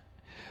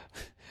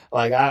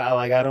I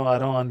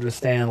don't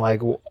understand.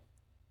 Like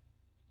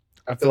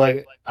I feel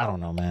like I don't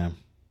know, man.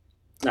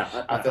 Nah,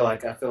 I feel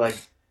like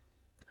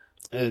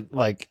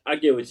like I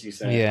get what you're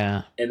saying.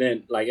 yeah. And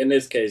then, like in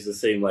this case, it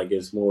seemed like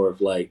it's more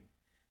of like,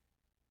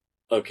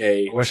 I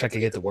okay, wish I could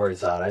get the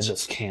words out. I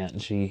just can't.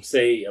 Gee.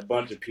 say a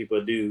bunch of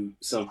people do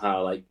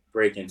somehow like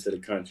break into the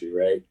country,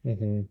 right?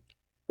 Mm-hmm.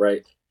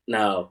 Right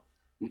now,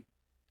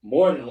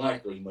 more than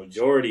likely,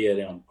 majority of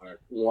them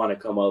want to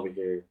come over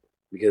here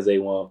because they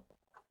want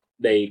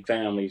their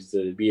families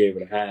to be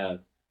able to have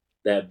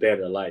that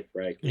better life,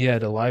 right? Yeah,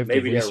 the life, the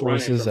Maybe they're running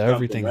resources, from something,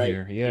 everything right?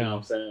 here. You know what Yeah.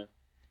 I'm saying?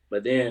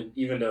 But then,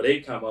 even though they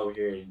come over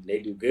here and they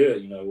do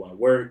good, want to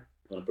work,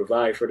 want to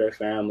provide for their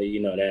family,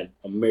 that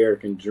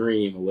American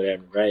dream or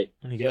whatever, right?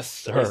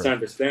 Yes, It's sir.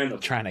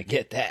 understandable. Trying to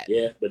get that.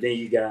 Yeah, but then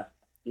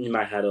you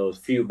might have those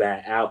few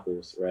bad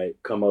apples, right?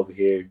 Come over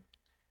here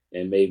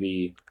and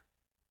maybe,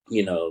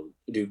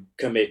 do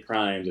commit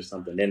crimes or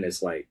something. Then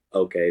it's like,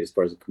 okay, this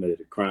person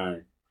committed a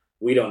crime.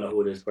 We don't know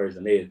who this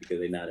person is because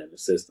they're not in the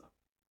system.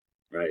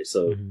 right?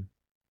 So Mm-hmm.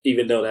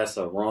 even though that's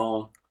a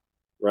wrong,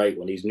 right,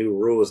 when these new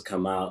rules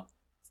come out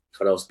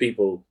for those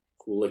people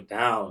who look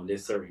down on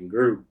this certain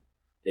group,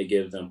 it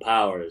gives them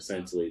power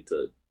essentially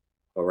to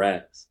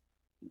harass.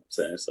 You know what I'm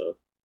saying? So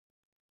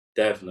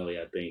definitely,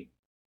 I think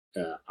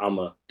I'm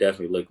going to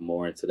definitely look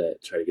more into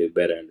that, try to get a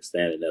better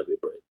understanding of it,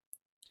 but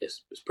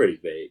it's pretty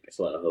vague. It's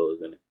a lot of holes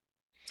in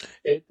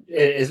it.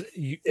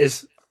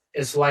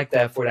 It's like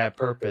that for that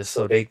purpose.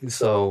 So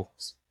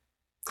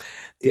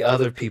the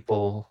other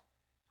people,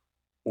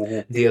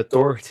 Mm-hmm. the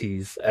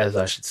authorities, as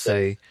I should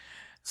say,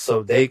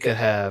 so they could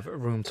have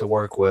room to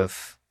work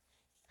with.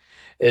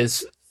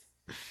 It's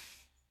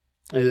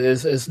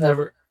it's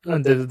never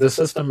the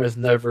system is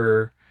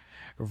never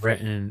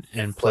written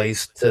in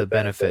place to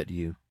benefit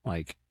you.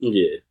 Like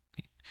Yeah,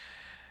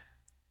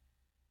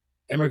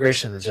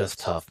 immigration is just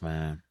tough,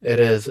 man. It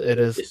is. It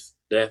is. it's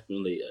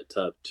definitely a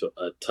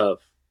tough.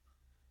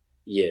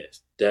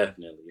 Yes,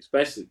 definitely.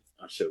 Especially,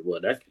 I'm sure.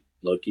 Well, that can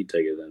low key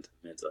take it into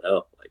mental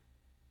health. Like,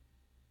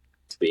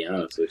 to be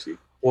honest with you.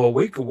 Well,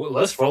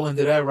 let's roll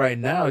into that right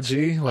now,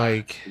 G.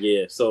 Like,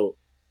 Yeah. So,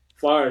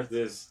 far as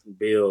this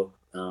bill,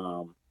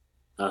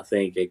 I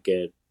think it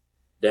could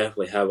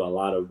definitely have a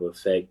lot of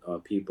effect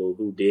on people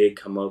who did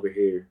come over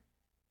here,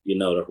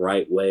 the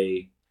right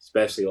way,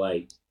 especially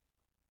like,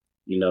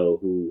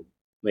 who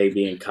may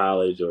be in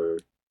college or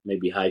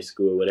maybe high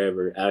school or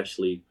whatever,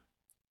 actually,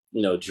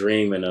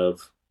 dreaming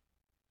of,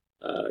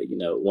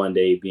 one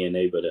day being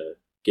able to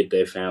get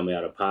their family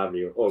out of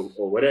poverty or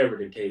whatever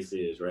the case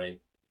is, right?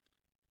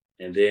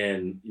 And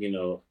then,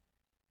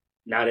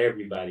 not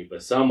everybody,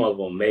 but some of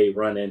them may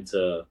run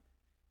into,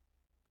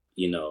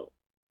 you know,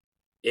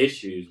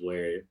 issues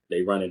where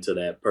they run into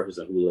that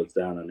person who looks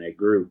down on that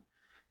group.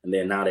 And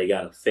then now they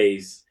got to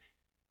face,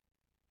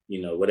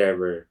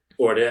 whatever,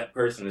 or that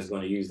person is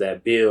going to use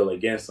that bill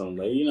against them.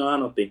 Like, I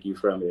don't think you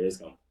from here. It's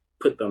going to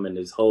put them in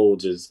this whole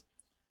just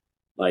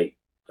like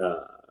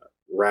uh,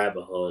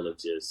 rabbit hole of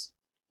just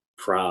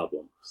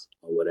problems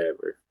or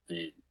whatever.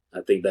 And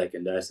I think that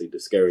can actually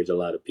discourage a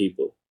lot of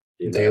people.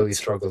 daily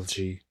struggles,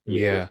 G. Yeah,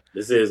 Yeah.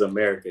 this is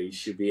America. You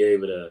should be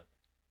able to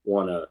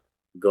want to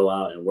go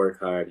out and work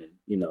hard and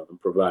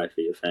and provide for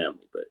your family.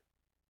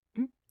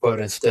 But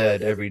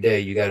instead, every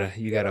day you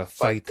gotta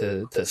fight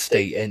to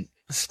stay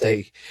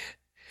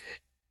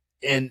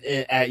in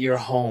at your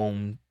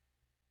home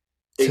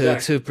to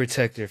Exactly.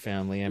 protect your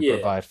family and Yeah,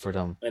 provide for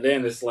them. and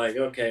then it's like,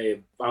 okay, if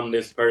I'm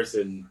this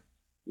person,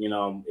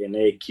 and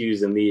they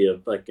accusing me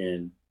of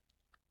fucking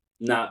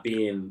not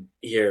being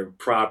here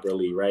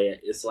properly, right?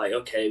 It's like,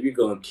 okay, if you're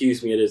gonna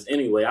accuse me of this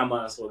anyway, I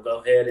might as well go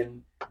ahead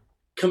and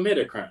commit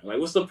a crime. Like,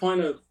 what's the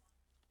point of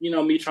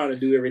me trying to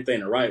do everything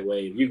the right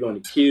way if you're gonna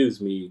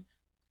accuse me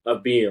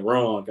of being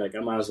wrong? Like, I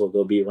might as well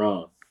go be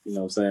wrong. You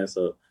know what I'm saying?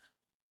 So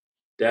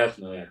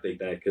definitely, I think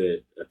that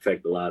could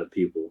affect a lot of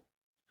people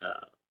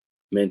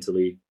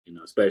mentally.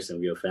 Especially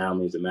with your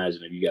families.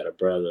 Imagine if you got a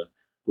brother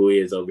who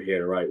is over here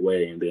the right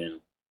way, and then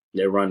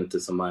they're running to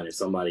somebody, and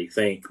somebody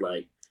think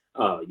like,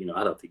 oh,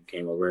 I don't think you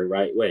came over the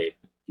right way.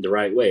 The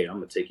right way. I'm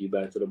gonna take you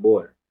back to the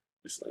border.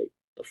 It's like,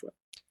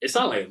 it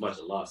sounds like a bunch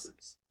of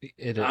lawsuits.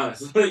 It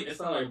Honestly, it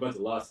sounds like a bunch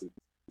of lawsuits.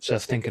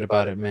 just thinking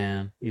about it,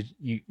 man.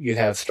 You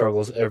have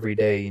struggles every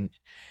day, and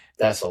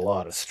that's a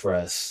lot of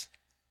stress.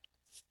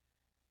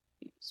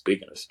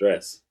 Speaking of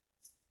stress,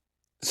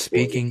 boy,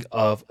 Speaking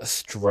of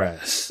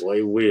stress,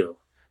 boy Will.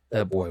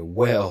 that boy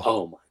Will.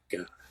 Oh my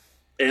god.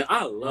 And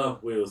I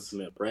love Will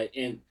Smith, right?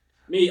 And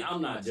me,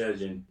 I'm not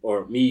judging,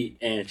 or me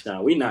and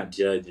Sean, we not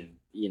judging,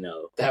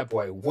 That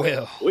boy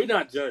Will. we're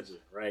not judging,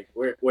 right?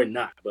 We're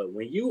not. But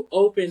when you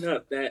open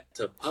up that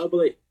to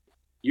public,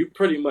 you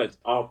pretty much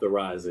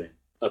authorizing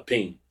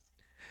opinion,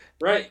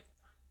 right?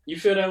 You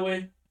feel that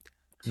way?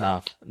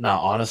 Nah,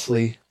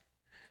 honestly,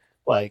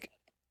 like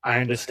I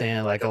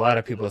understand. Like a lot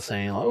of people are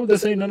saying, "Oh,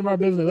 this ain't none of our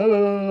business." Blah, blah,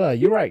 blah, blah.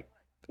 You're right.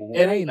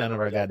 It ain't none of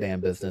our goddamn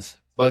business.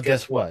 But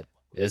guess what?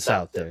 It's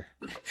out there,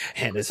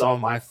 and it's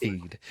on my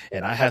feed,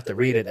 and I have to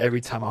read it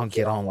every time I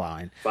get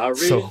online. If I read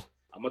it, So,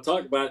 I'm gonna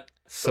talk about it.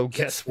 so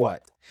guess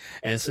what?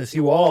 And since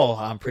you all,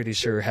 I'm pretty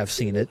sure, have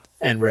seen it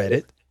and read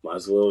it, Might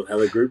as well have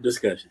a group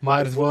discussion.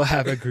 might as well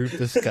have a group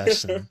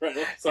discussion.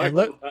 Right, And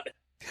let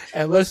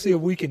and let's see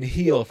if we can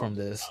heal from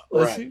this.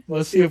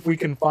 Let's see if we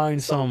can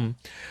find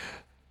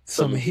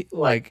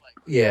like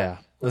yeah.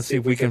 Let's see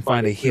if we can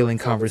find a healing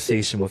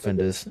conversation within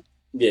this.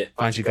 Yeah,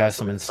 Find you guys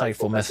some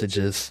insightful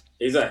messages.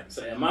 exactly.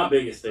 So, and my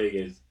biggest thing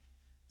is,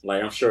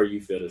 like, I'm sure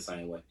you feel the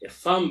same way.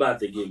 If I'm about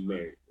to get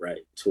married,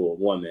 right, to a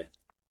woman,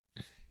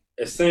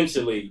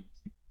 essentially,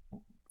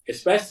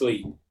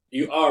 especially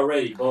you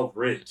already both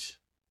rich,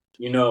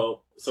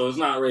 so it's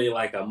not really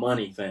like a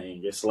money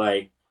thing. It's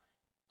like,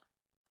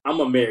 I'm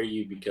gonna marry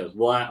you because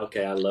one,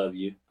 okay, I love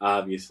you,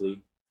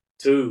 obviously.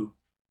 Two,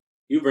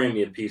 you bring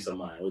me a peace of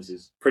mind, which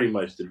is pretty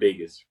much the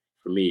biggest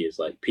for me. Is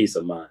like peace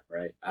of mind,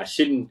 right? I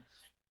should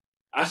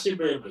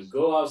be able to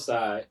go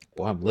outside,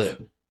 Well, I'm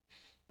lit.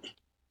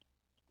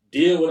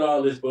 deal with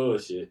all this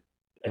bullshit,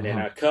 and then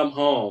I come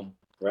home,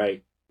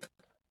 right,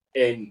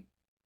 and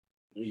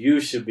you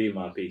should be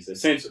my peace.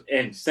 Essentially,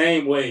 and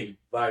same way,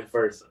 vice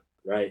versa.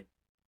 right?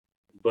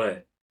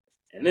 But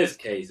in this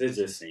case, it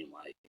just seemed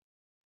like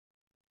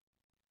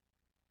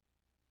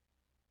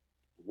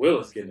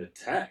Will is getting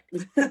attacked.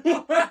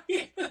 I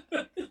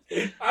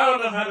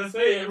don't know how to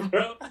say it,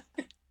 bro.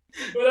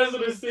 But that's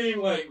what it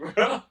seemed like,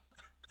 bro.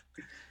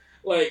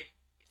 Like,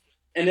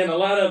 and then a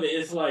lot of it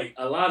is like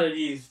a lot of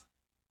these.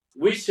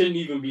 We shouldn't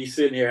even be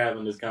sitting here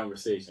having this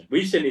conversation.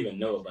 We shouldn't even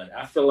know about it.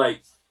 I feel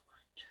like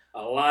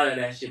a lot of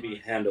that should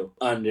be handled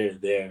under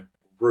their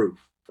roof,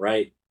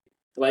 right?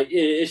 Like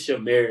it's your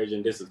marriage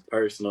and this is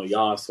personal.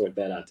 Y'all sort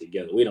that out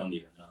together. We don't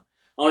even know.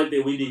 Only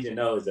thing we need to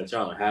know is that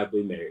y'all are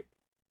happily married.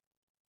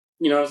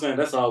 You know what I'm saying?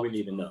 That's all we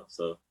need to know.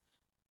 So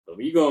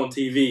when you go on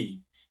TV,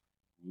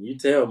 you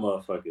tell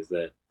motherfuckers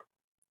that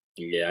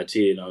yeah, I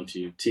cheated on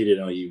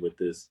you with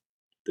this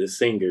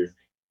singer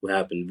who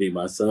happened to be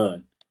my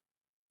son,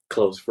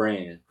 close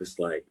friend. It's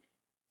like,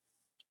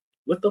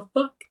 what the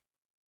fuck?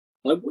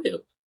 Like,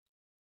 Will,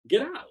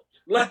 get out.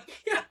 Like,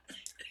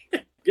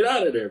 get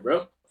out of there,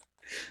 bro.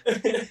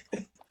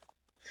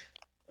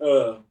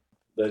 uh,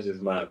 that's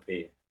just my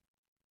opinion.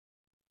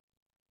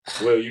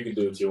 Will, you can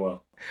do what you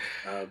want.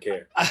 I don't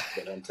care.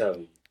 But I'm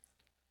telling you,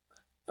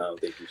 I don't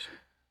think you should.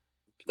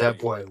 That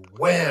boy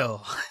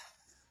Will.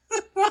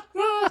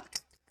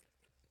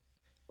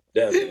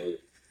 Definitely.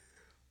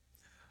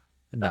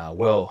 Nah,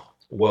 Will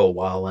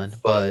Wallen,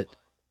 but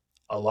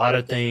a lot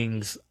of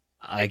things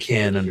I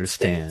can't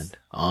understand.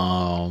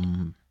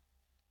 Number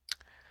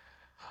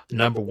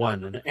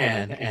one,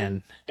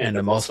 and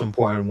the most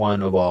important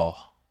one of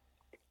all,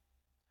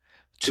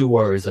 two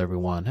words,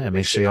 everyone, and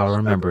make sure y'all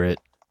remember it: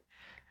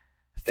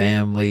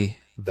 family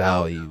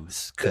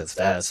values, because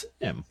that's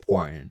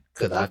important.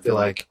 Because I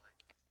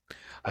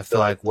feel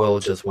like Will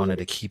just wanted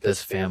to keep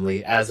his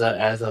family as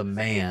a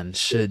man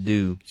should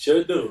do.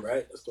 Should do,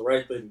 right? That's the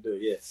right thing to do.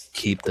 Yes.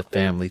 Keep the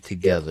family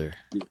together,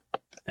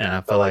 and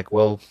I feel like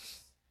Will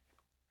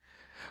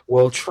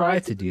try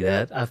to do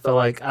that. I feel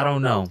like I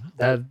don't know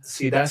that's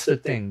the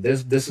thing.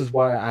 This is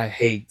why I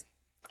hate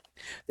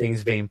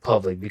things being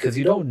public because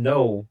you don't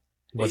know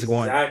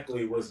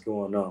exactly what's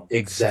going on.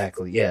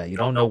 Exactly, yeah, you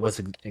don't know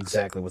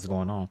exactly what's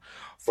going on.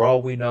 For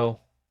all we know,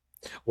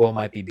 Will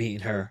might be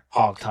beating her,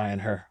 hog tying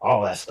her,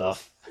 all that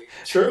stuff.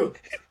 True,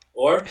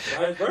 or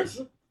vice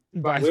versa.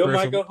 Will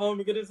might go home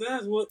and get his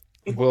ass whooped.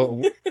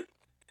 Well,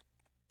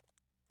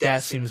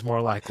 that seems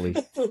more likely.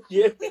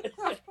 Yeah.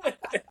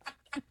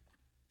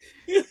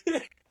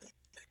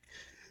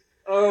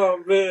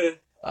 Oh man.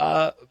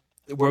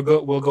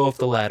 We'll go off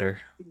the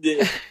ladder.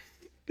 Yeah.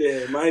 Yeah,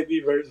 it might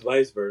be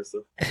vice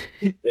versa.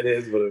 It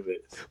is what it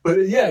is.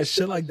 But yeah,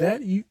 shit like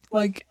that, you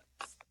like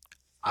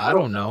I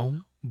don't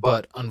know.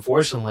 But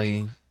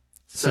unfortunately,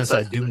 since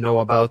I do know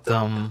about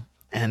them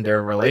and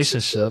their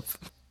relationship,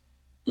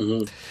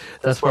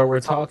 that's why we're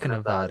talking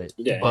about it.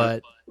 Yeah,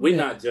 but we're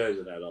not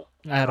judging at all.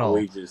 At all.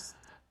 We just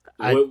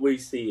what we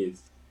see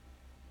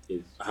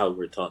is how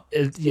we're talking.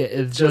 It's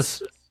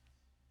just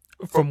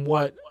from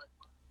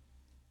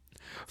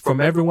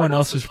everyone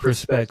else's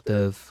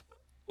perspective.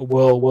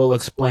 We'll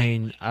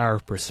explain our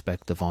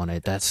perspective on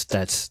it. That's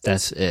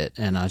it.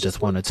 And I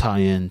just want to tie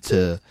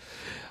into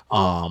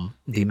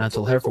the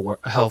mental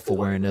health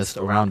awareness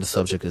around the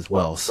subject as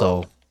well.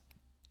 So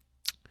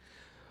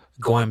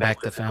going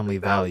back to family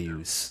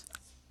values,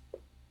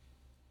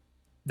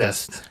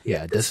 this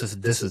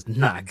is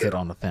not good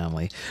on the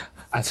family.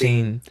 I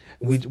seen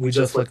we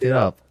just looked it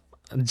up.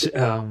 There's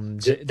a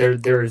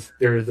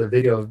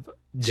video of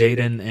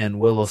Jaden and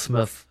Willow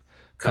Smith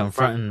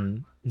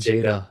confronting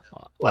Jada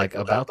like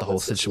about the whole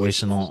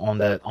situation on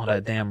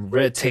that damn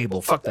red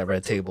table. Fuck that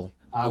red table.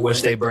 I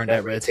wish they burned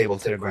that red table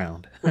to the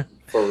ground.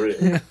 For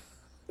real.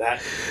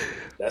 That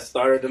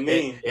started the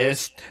meme.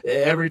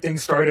 Everything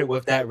started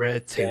with that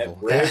red table.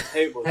 That red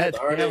table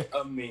started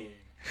a meme.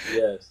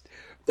 Yes.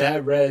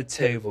 That red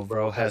table,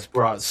 bro, has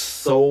brought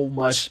so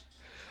much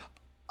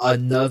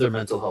another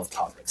mental health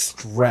topic.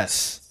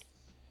 Stress.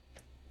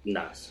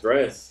 Nah,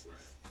 stress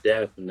is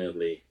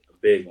definitely a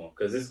big one.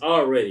 Because it's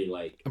already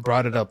like I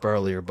brought it up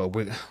earlier, but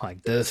we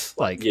like this,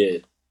 like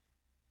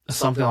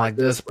something like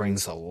this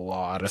brings a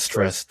lot of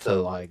stress to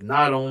like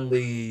not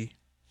only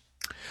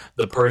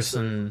the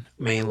person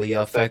mainly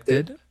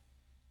affected,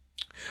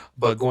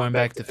 but going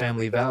back to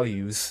family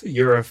values,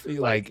 you're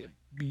like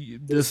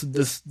this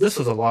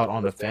is a lot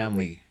on the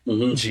family.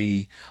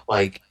 G,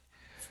 like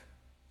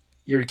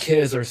your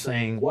kids are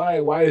saying,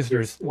 why is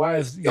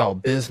y'all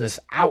business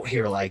out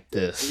here like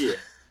this? Yeah.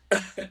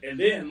 And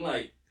then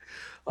like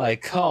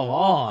come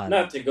on.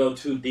 Not to go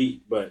too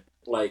deep, but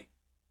like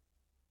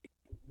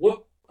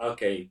what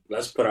okay,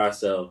 let's put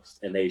ourselves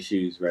in their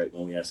shoes, right,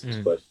 when we ask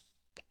this question.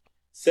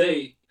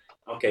 Say,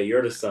 okay,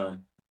 you're the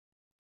son,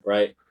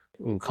 right?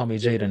 Ooh, call me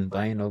Jaden, but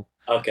I ain't no.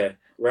 Okay,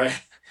 right.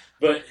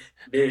 But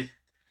then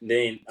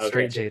okay.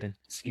 Straight Jaden,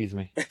 excuse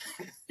me.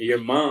 You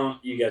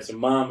got your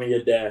mom and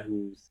your dad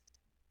who's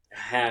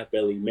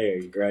happily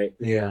married, right?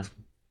 Yeah.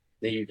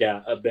 Then you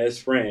got a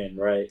best friend,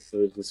 right?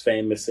 So it's this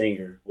famous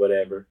singer,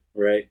 whatever,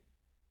 right?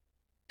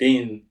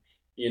 Then,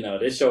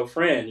 this your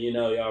friend,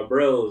 y'all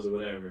bros or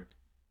whatever.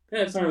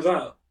 Then it turns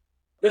out,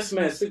 this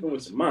man sleeping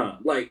with your mom.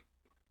 Like,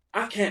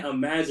 I can't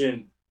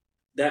imagine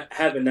that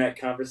having that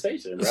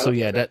conversation, So bro.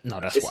 yeah, that no,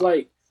 that's It's wild.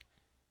 like,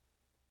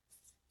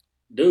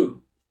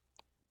 dude,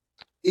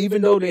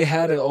 Even though they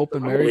had an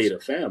open I'm gonna lead marriage, a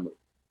family.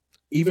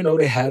 even though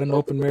they had an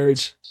open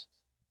marriage,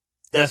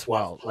 that's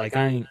wild. Like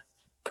I ain't.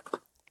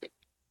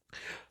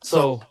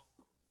 So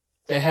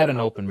they had an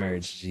open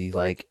marriage. G,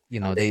 like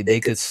they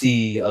could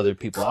see other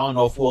people. I don't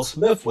know if Will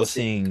Smith was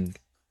seeing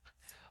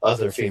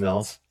other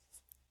females.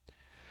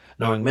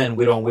 Knowing men,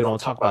 we don't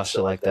talk about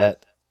shit like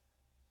that.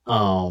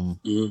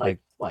 Mm-hmm.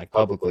 Like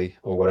publicly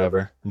or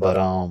whatever. But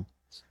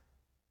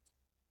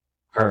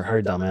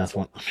her dumbass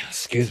one.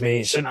 Excuse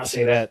me, should not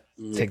say that.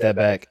 Mm-hmm. Take that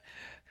back.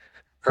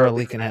 Her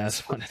leaking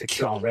ass wanted to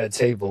get on red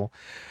table.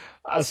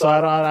 So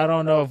I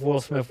don't know if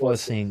Will Smith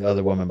was seeing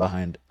other women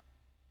behind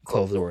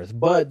closed doors,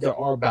 but there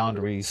are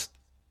boundaries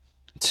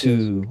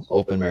to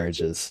open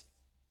marriages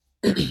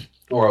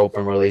or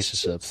open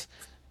relationships.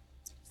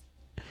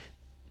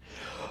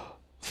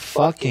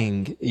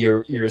 Fucking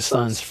your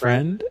son's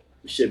friend,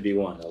 Should be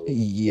one of them.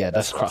 yeah,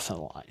 that's crossing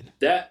the line.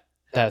 That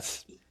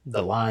That's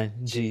the line.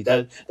 G,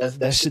 that's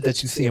that shit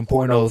that you see in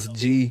pornos.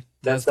 G,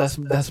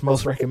 that's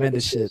most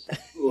recommended shit.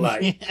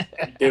 like,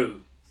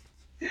 dude,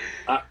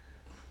 I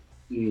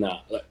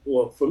nah. Like,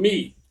 well, for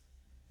me,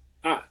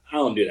 I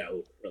don't do that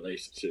with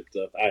relationship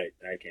stuff. I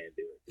can't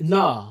do it.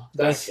 Nah, I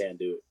that's can't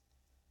do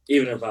it.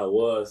 Even if I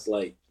was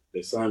like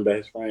the son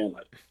best friend,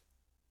 like,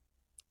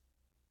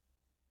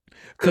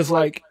 because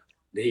like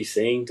did he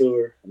sing to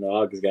her? I know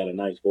August got a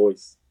nice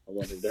voice. I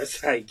wonder if that's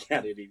how he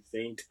got it. He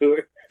sing to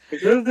her.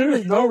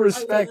 there's no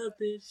respect. I love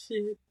this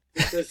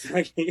shit. That's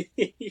like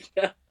he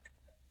got.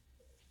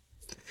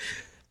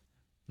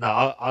 No,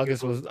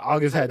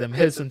 August had them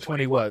hits in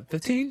 20 what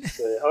 15.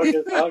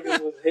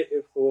 August was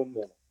hitting for a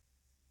minute.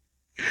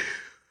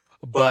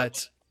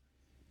 But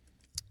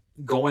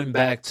going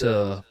back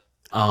to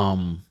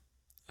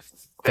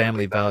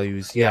family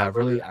values, yeah,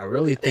 I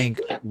really think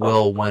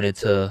Will wanted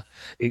to.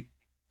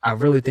 I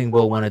really think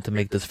Will wanted to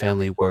make this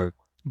family work,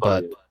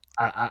 but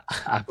I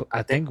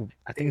think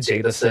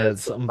Jada said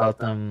something about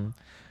them.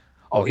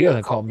 Oh, he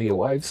hasn't called me a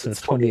wife since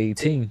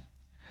 2018.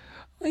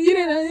 You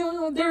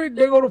know, there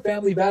go to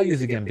family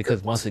values again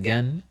because once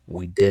again,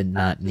 we did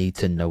not need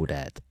to know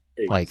that.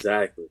 Like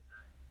Exactly.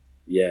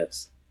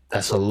 Yes.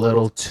 that's a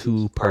little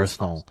too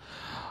personal.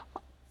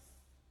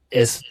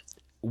 It's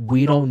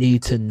we don't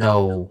need to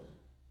know.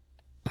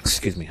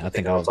 Excuse me, I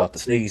think I was about to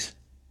sneeze.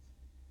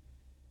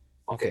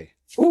 Okay.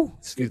 Ooh,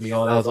 excuse me,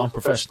 oh, that was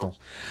unprofessional.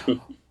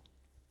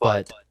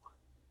 But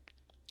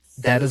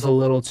that is a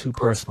little too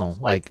personal.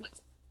 Like,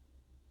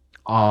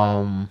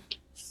 um,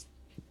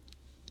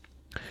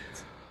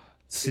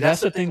 see,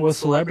 that's the thing with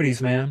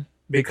celebrities, man.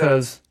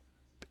 Because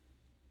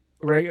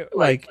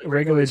like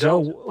regular Joe,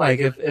 like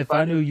if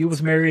I knew you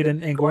was married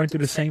and going through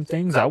the same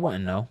things, I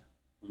wouldn't know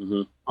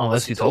Mm-hmm.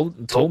 unless you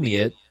told me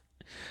it.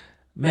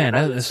 Man,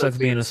 it sucks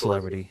being a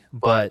celebrity.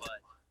 But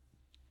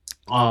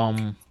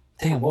um,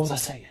 damn, what was I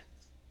saying?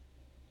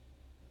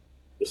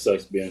 It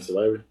sucks being a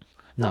celebrity.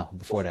 No,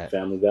 before that,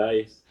 Family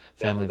values.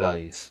 family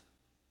values.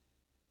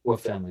 What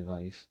family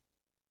values?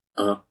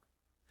 Uh huh.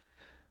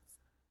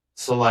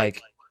 So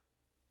like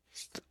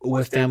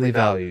with family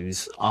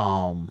values,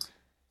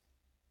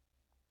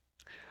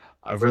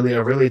 I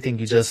really think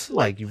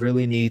you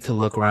really need to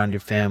look around your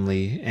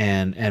family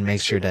and make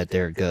sure that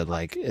they're good.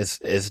 Like, is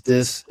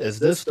this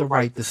the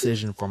right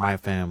decision for my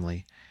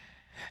family?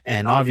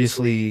 And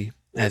obviously,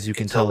 as you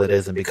can tell, it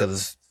isn't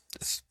because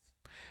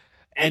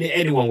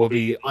anyone will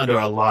be under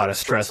a lot of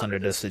stress under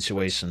this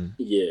situation.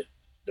 Yeah.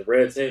 The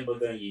red table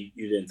thing,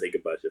 you didn't think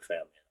about your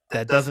family.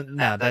 That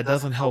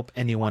doesn't help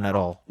anyone at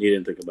all. You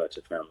didn't think about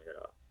your family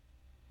at all.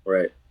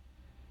 Right?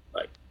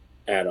 Like,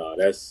 at all.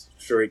 That's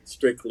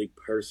strictly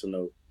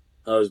personal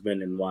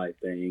husband and wife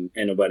thing.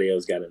 Ain't nobody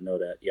else got to know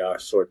that. Y'all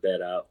sort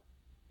that out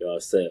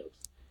yourselves.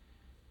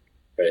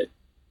 Right?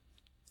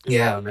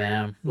 Yeah,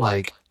 man.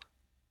 Like,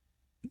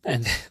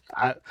 and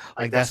I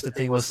like that's the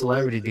thing with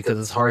celebrity because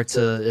it's hard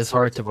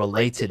to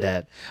relate to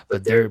that.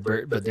 But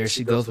there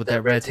she goes with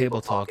that red table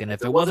talk. And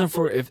if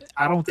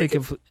I don't think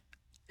if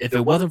it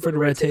wasn't for the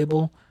red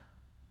table,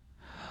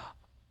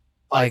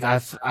 like I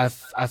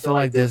feel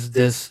like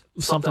this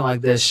something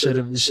like this should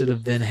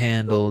have been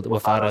handled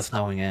without us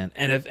knowing it.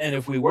 And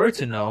if we were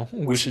to know,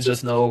 we should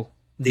just know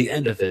the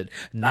end of it,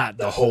 not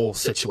the whole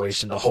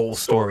situation, the whole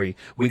story.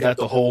 We got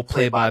the whole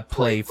play by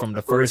play from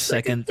the first,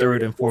 second,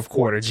 third, and fourth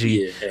quarter.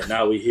 G. Yeah. And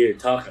now we here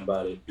talking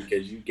about it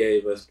because you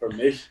gave us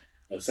permission,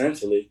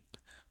 essentially.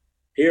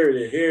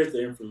 Here's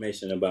the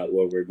information about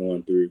what we're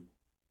going through.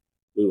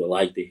 We would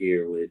like to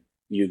hear what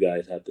you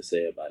guys have to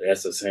say about it.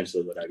 That's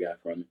essentially what I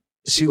got from it.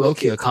 She low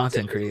key a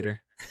content creator.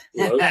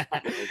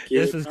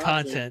 This is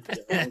content.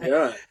 Oh my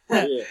God.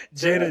 Yeah.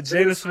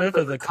 Jada Smith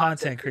is a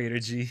content creator.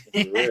 G.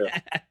 For real.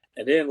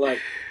 And then like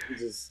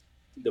just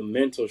the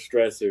mental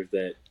stressors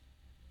that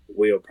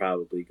we're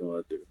probably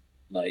going through.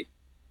 Like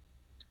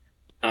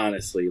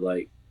honestly,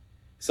 like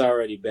it's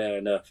already bad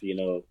enough,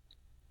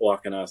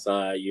 walking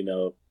outside,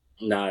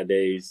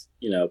 nowadays,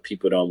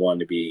 people don't want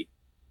to be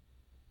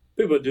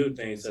people do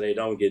things so they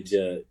don't get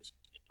judged.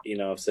 You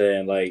know what I'm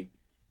saying? Like,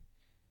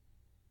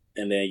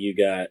 and then you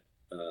got,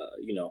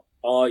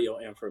 all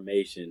your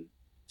information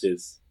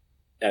just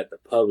at the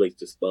public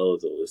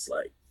disposal. It's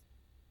like,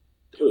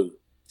 dude,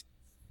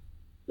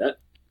 that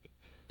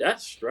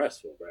that's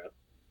stressful, bro.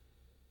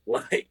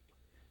 Like,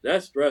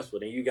 that's stressful.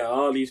 And you got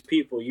all these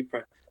people.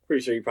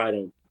 Pretty sure you probably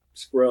don't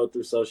scroll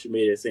through social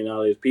media, seeing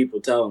all these people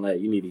telling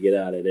that you need to get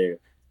out of there,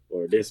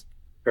 or this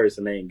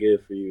person ain't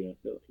good for you.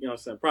 You know what I'm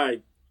saying?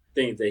 Probably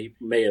things that he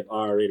may have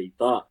already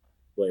thought,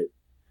 but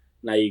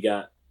now you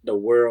got the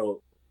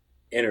world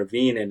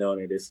intervening on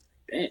it. It's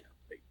damn.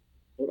 Like,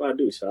 what do I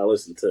do? Should I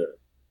listen to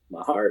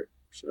my heart?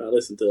 Should I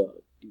listen to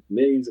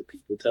millions of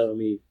people telling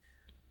me,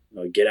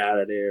 get out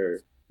of there, or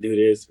do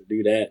this or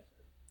do that?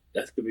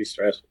 That could be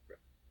stressful, bro.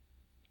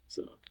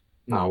 So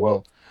No,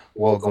 well,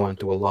 we're going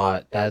through a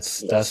lot.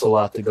 That's a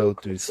lot to go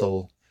through.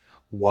 So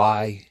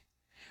why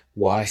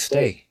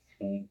stay?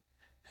 mm,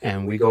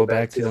 And we go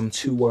back to them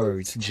two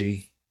words,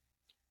 G.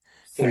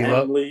 We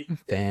love family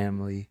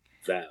family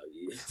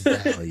values.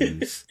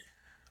 values.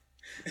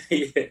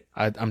 Yeah.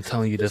 I'm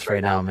telling you this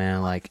right now,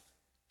 man. Like,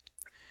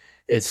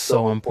 it's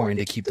so important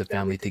to keep the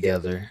family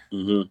together.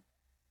 Mm-hmm.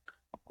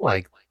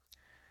 Like,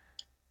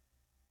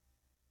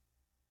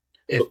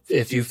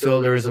 if you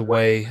feel there is a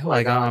way,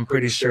 like I'm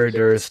pretty sure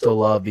there is still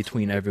love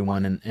between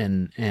everyone,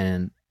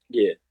 and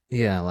Yeah.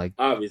 yeah, like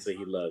Obviously,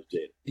 he loves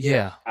Jada.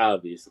 yeah,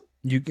 Obviously.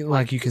 you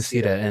can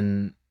see that,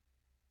 and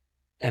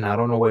I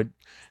don't know what,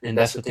 and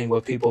that's the thing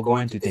with people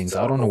going through things.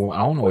 I don't know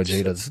what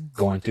Jada's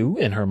going through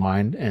in her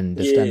mind, and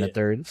this, that, and the Yeah.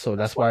 third. So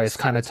that's why it's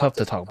kind of tough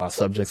to talk about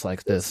subjects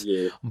like this.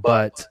 Yeah.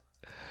 But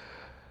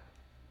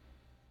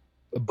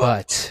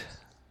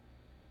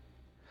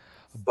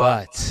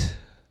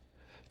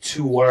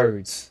two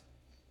words: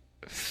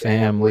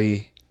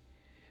 family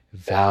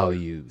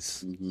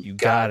values. Mm-hmm. You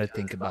gotta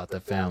think about the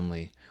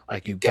family.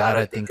 Like, you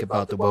gotta think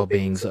about the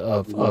well-beings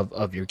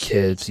of your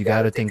kids. You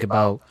gotta think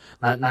about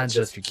not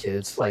just your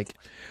kids. Like,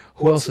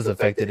 who else is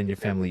affected in your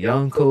family? Your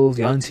uncles,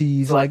 your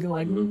aunties, like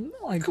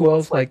who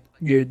else? Like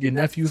your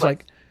nephews.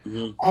 Like,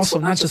 Mm-hmm. also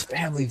not just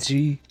family.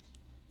 G.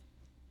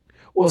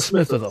 Will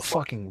Smith is a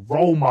fucking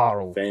role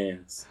model.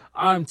 Fans.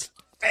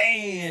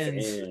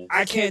 Fans.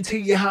 I can't tell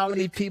you how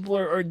many people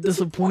are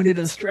disappointed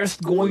and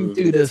stressed going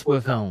through this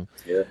with him.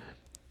 Yeah.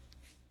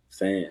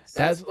 Fans.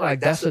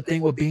 That's the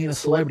thing with being a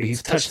celebrity.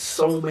 He's touched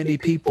so many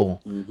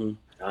people. Mm-hmm.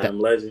 I Am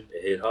Legend.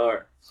 It hit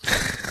hard.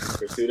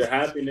 Pursuit of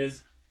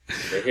Happiness.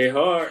 It hit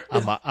hard.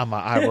 I'm a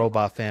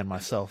iRobot fan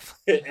myself.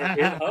 It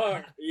hit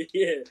hard.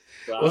 Yeah.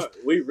 So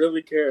we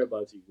really care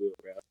about you, Will,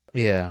 bro.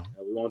 Yeah.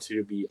 We want you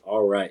to be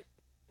all right.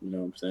 You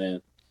know what I'm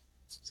saying?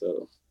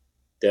 So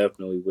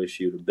definitely wish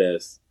you the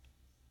best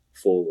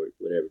forward,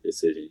 whatever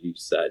decision you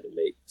decide to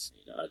make.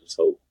 I just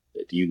hope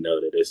that you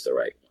know that it's the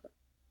right one.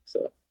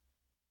 So.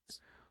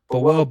 But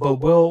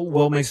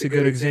Will makes a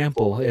good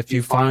example. If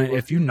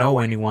you know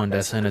anyone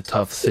that's in a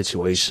tough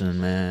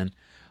situation, man,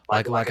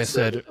 like I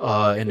said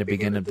in the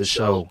beginning of the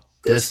show,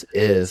 this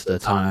is the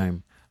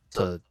time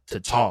to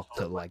talk,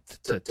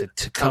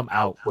 to come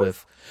out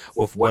with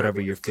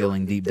whatever you're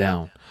feeling deep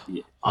down.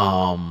 Yeah.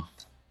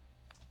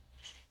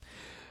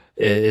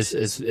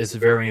 It's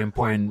very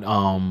important.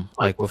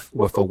 Like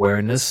with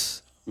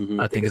awareness, Mm-hmm.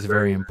 I think it's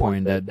very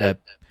important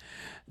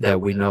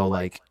that we know,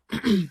 like,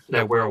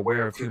 that we're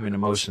aware of human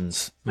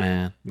emotions,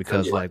 man,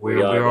 because like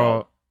we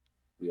all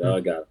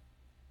got them.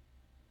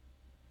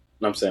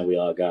 I'm saying we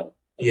all got them.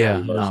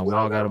 Yeah, no, we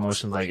all got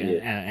emotions, like,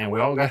 and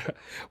we all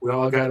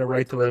got a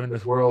right to live in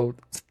this world,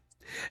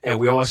 and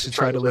we all should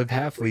try to live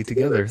happily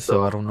together.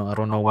 So I don't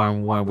know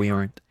why we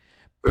aren't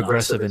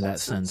progressive in that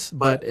sense,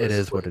 but it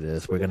is what it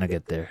is. We're gonna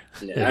get there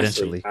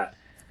eventually. I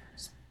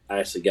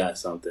actually got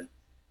something.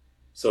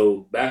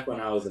 So back when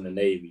I was in the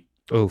Navy,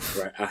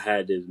 right, I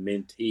had this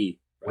mentee.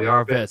 Right? We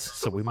are vets,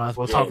 so we might as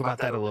well talk about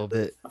that a little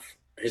bit.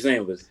 His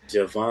name was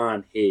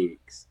Javon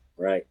Higgs,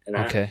 right? And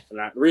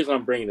the reason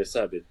I'm bringing this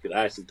up is because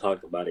I actually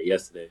talked about it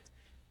yesterday.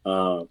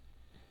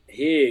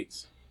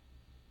 Higgs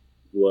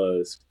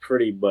was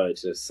pretty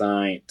much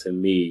assigned to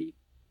me,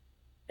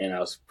 and I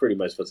was pretty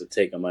much supposed to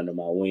take him under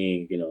my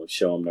wing,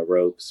 show him the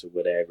ropes or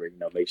whatever,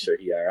 make sure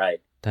he all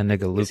right. That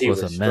nigga Luke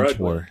was a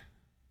mentor.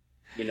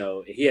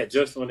 He had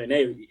just won the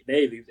Navy.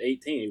 He was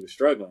 18. He was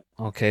struggling.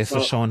 Okay,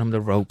 so showing him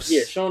the ropes.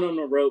 Yeah, showing him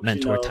the ropes.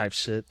 Mentor type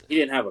shit. He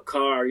didn't have a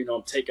car.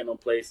 I'm taking him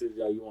places.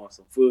 You want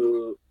some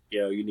food.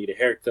 You need a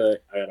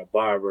haircut. I got a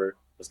barber.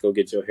 Let's go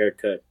get your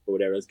haircut or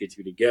whatever. Let's get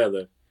you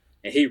together.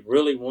 And he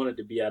really wanted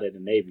to be out of the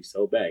Navy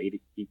so bad.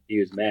 He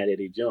was mad that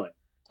he joined.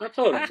 I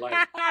told him,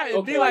 like,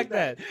 okay, be like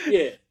that.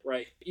 Yeah,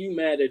 right. You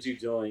mad that you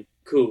joined?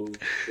 Cool,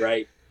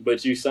 right?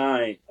 But you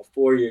signed a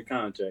 4-year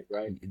contract,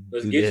 right?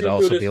 Let's get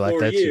you through this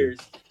 4 years.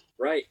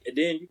 Right, and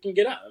then you can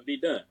get out and be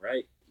done,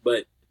 right?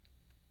 But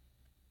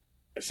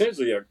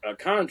essentially, a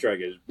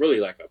contract is really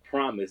like a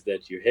promise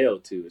that you're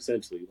held to.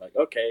 Essentially, like,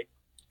 okay,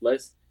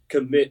 let's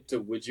commit to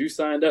what you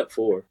signed up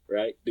for,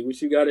 right? Do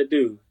what you got to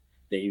do,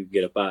 then you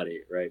get up out of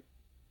here, right?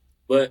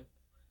 But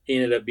he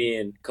ended up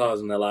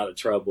causing a lot of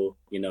trouble.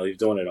 He was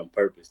doing it on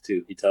purpose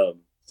too. He told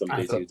me, some I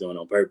things he thought, was doing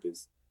on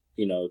purpose,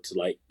 to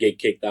like get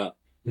kicked out.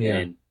 yeah,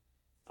 And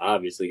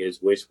obviously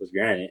his wish was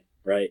granted,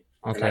 right?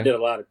 And I okay. did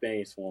a lot of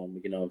things for him,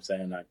 you know what I'm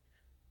saying? Like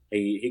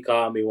he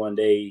called me one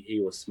day, he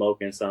was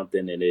smoking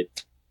something and I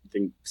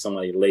think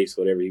somebody laced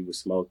whatever he was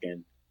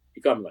smoking.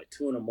 He called me like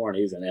 2 in the morning,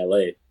 he was in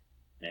LA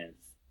and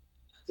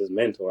his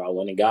mentor, I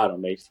went and got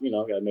him,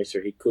 gotta make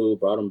sure he cool,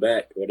 brought him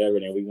back, whatever,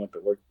 then we went to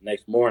work the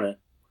next morning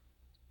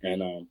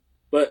and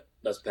but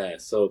that's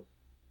past. So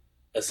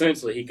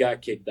essentially he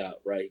got kicked out,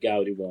 right? He got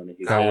what he wanted.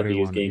 He was Got what he happy he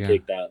was wanted. getting Yeah.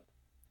 kicked out.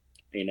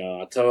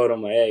 I told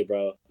him like, hey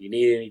bro, you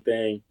need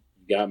anything,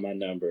 you got my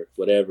number.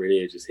 Whatever it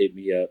is, just hit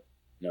me up.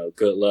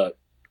 Good luck,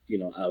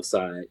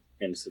 outside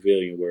in the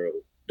civilian world,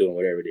 doing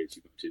whatever it is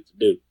you can choose to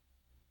do.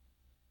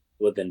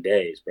 Within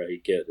days, bro, he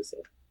killed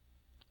himself.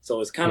 So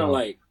it's kinda Yo,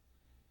 like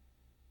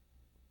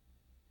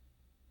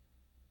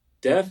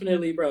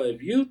definitely, bro,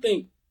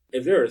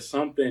 if there is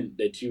something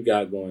that you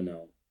got going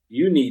on,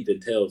 you need to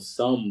tell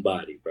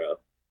somebody, bro.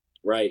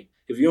 Right?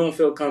 If you don't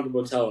feel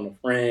comfortable telling a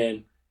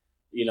friend,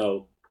 you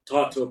know,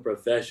 talk to a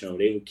professional.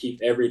 They would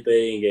keep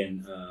everything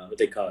in what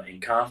they call it in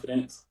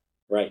confidence,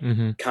 right?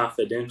 mm-hmm.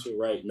 Confidential,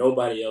 right?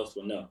 Nobody else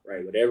will know,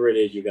 right? Whatever it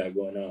is you got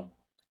going on,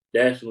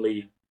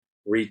 definitely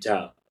reach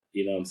out.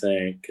 You know what I'm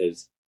saying?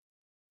 Because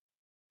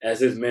as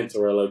his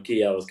mentor, low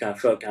key, I was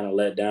felt kind of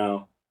let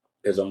down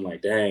because I'm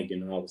like, dang,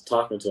 I was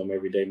talking to him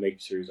every day, making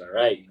sure he's all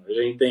right. Is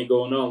there anything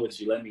going on with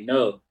you? Let me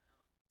know.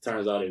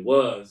 Turns out it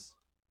was,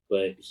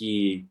 but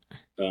he,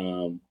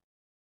 um,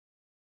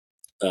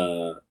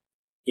 uh,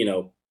 you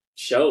know,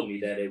 showed me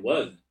that it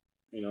wasn't.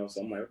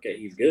 So I'm like, okay,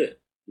 he's good.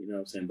 You know what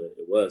I'm saying? But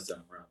it was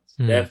something wrong.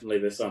 So Mm. definitely,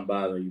 if there's something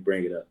bothering you,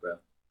 bring it up, bro.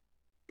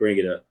 Bring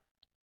it up.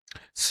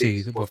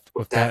 See,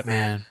 with that,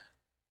 man,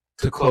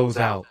 to close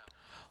out,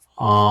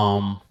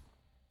 um,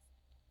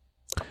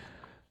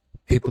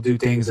 people do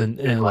things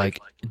in like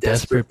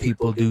desperate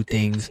people do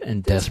things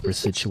in desperate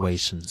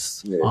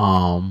situations.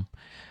 Yeah.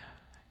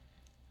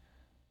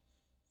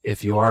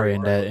 If you are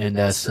in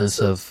that sense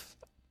of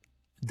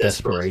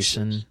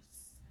desperation,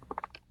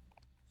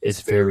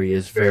 it's very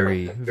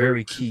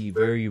very key,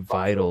 very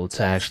vital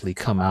to actually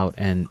come out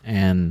and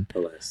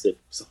I'll let it sit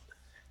for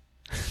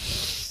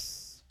something.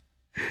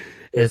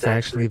 it's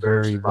actually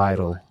very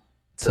vital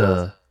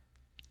to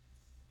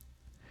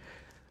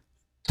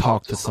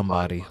talk to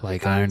somebody.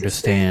 Like, I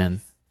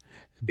understand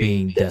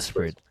being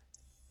desperate,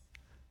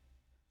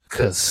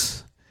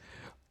 because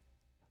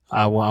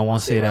I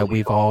won't say that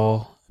we've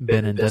all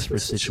been in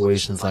desperate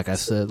situations. Like I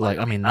said, like,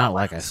 I mean, not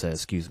like I said,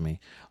 excuse me,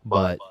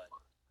 but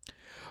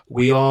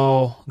we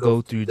all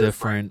go through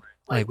different,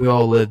 like, we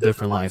all live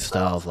different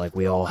lifestyles. Like,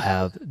 we all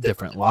have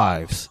different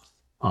lives.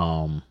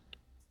 Um,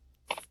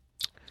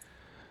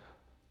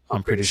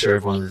 I'm pretty sure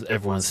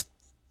everyone's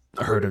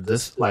heard of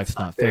this. Life's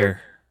not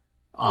fair.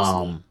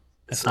 Um,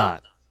 it's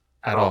not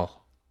at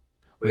all.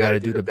 We got to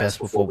do the best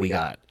with what we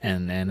got,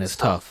 and it's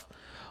tough.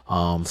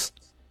 Um,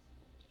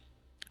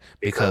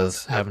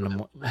 because having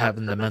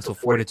the mental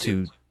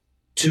fortitude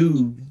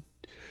to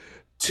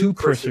to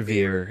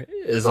persevere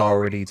is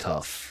already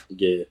tough.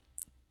 Yeah.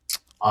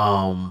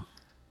 Um,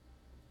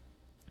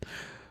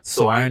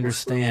 so I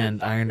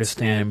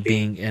understand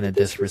being in a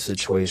desperate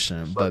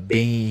situation, but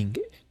being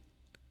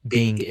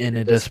in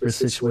a desperate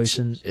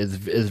situation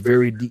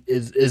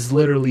is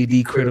literally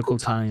the critical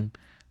time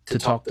to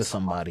talk to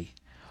somebody.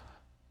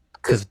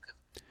 Because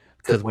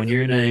when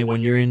you're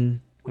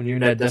in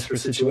that desperate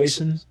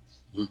situation,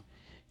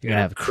 you're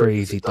gonna have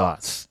crazy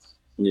thoughts.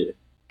 Yeah.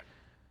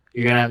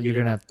 You're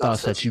gonna have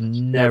thoughts that you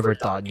never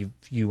thought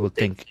you would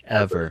think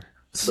ever.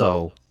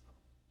 So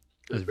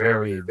it's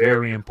very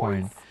very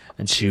important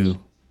that you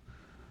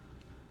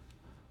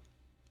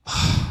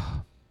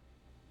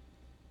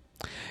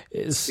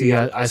see.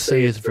 I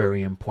say it's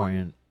very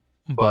important,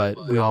 but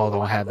we all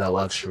don't have that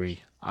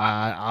luxury.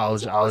 I'll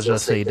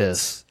just say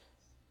this: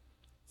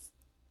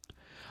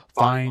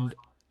 find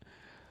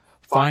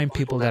find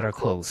people that are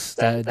close.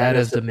 That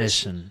is the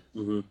mission.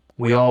 Mm-hmm.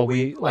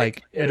 We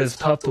like, it is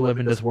tough to live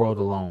in this world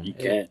alone. You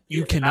can't.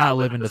 You cannot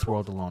live in this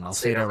world alone. I'll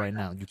say that right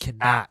now. You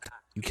cannot.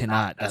 You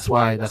cannot. That's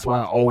why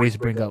I always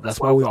bring up. That's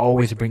why we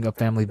always bring up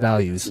family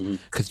values, Mm-hmm.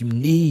 because you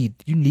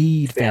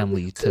need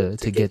family to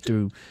get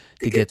through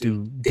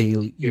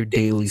your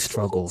daily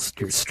struggles,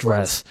 your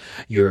stress,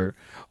 your,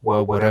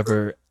 well,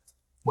 whatever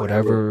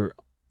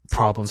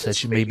problems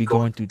that you may be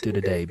going through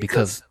the day,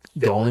 because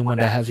the only one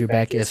that has your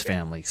back is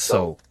family.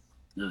 So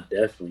No,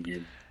 definitely.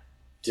 And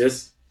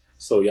just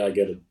so y'all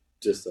get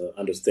just a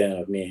understand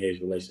of me and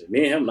his relationship.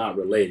 Me and him not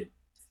related,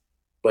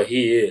 but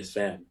he is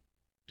family.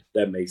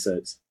 That makes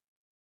sense.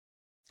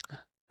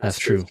 that's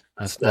true.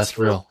 That's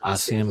real. I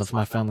see him as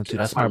my family too.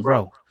 That's my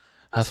bro.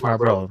 That's my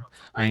bro.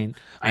 I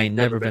ain't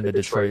never been to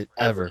Detroit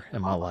ever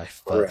in my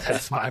life, but Right.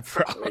 that's my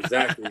bro.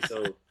 Exactly.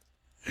 So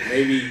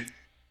maybe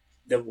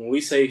that when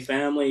we say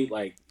family,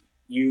 like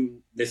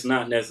it's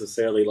not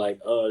necessarily like,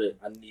 oh,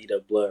 I need a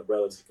blood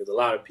relative, because a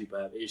lot of people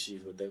have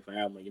issues with their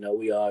family.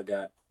 We all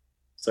got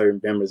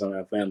certain members on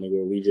our family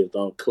where we just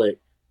don't click,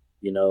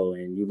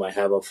 and you might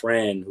have a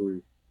friend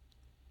who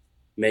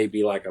may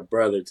be like a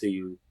brother to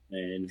you,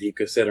 And if you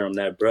consider them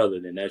that brother,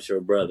 then that's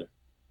your brother.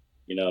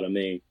 You know what I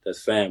mean?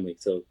 That's family.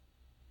 So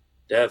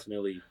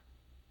definitely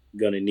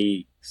gonna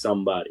need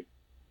somebody.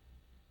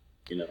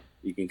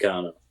 You can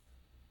count on.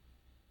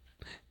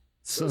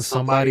 So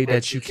somebody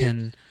that you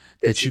can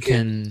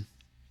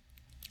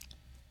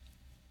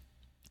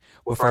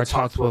with our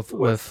talks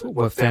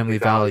with family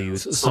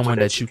values, someone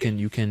that you can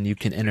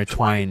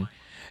intertwine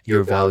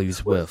your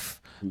values with,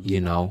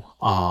 you know,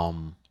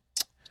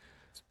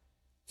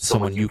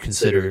 someone you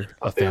consider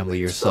a family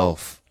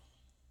yourself.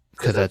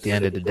 Because at the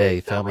end of the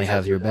day, family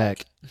has your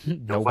back.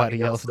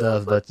 Nobody else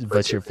does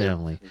but your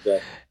family.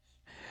 Exactly.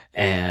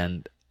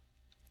 And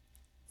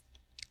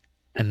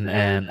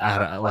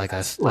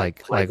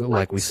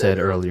like we said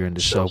earlier in the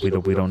show, we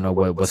don't know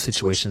what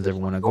situations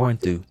everyone are going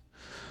through.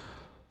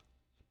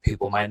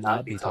 People might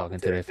not be talking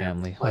to their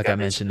family. Like I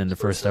mentioned in the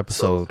first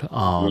episode,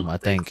 I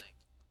think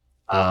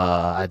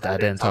I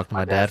didn't talk to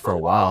my dad for a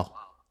while,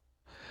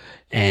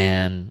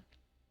 and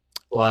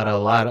a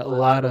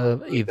lot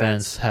of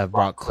events have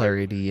brought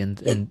clarity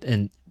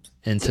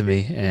into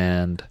me,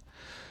 and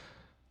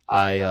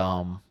I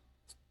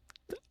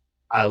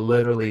I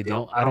literally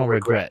don't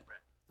regret,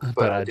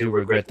 but I do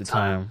regret the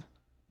time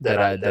that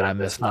I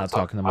missed not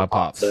talking to my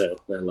pops. That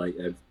like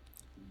that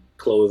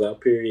closeout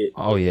period.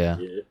 Oh yeah.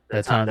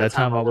 That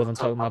time I wasn't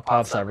talking to my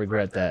pops, I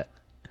regret that.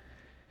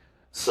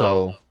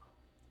 So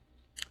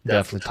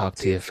definitely talk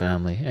to your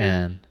family,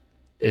 and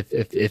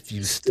if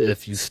you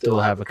still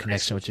have a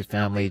connection with your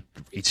family,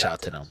 reach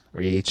out to them.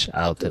 Reach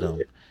out to them.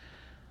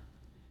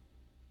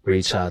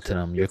 Reach out to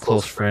them. Your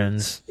close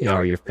friends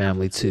are your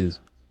family too.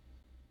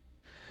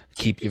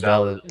 Keep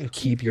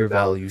your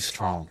values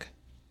strong.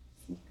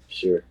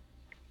 Sure.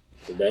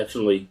 So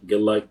definitely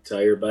good luck to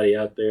everybody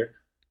out there.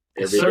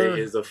 Every day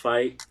is a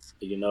fight.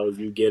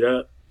 You get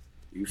up,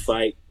 you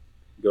fight,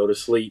 go to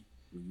sleep.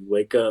 When you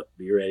wake up,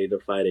 be ready to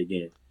fight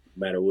again,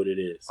 no matter what it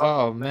is.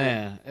 Oh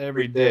man,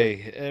 every day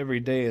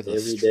is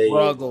a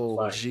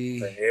struggle,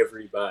 G. For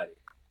everybody.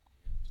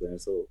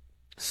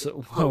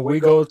 So we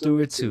go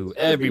through it too.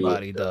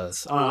 Everybody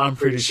does. I'm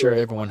pretty sure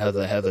everyone has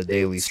a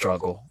daily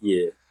struggle.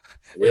 Yeah,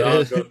 we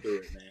all go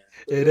through it, man.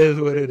 It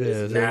is what it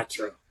is. It's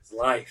natural. It's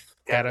life.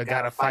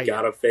 Gotta fight.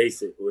 Gotta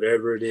face it.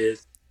 Whatever it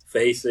is,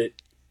 face it.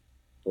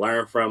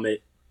 Learn from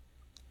it.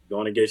 You're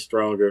gonna get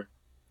stronger.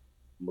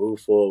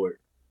 Move forward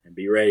and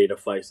be ready to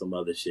fight some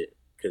other shit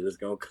because it's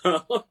gonna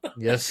come.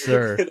 Yes,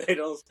 sir. They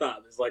don't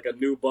stop. It's like a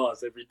new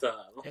boss every time.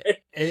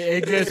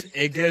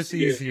 It gets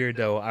easier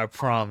though. I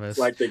promise.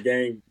 Like the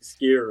game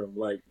Skyrim.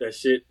 Like that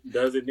shit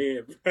doesn't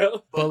end,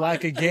 bro. But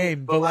like a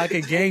game,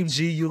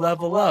 G, you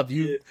level up.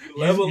 You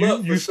level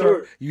up. You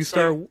start get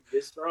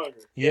stronger.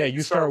 Yeah,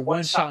 you start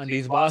one shotting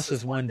these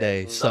bosses one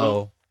day. Mm-hmm.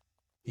 So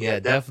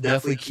yeah,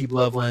 definitely keep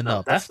leveling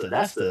up. That is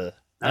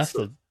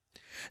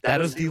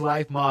the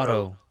life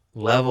motto.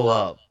 Level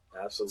up.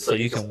 Absolutely. So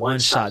you can one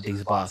shot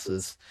these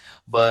bosses.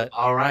 But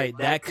all right,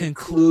 that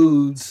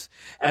concludes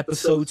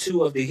episode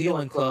 2 of the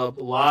Healing Club.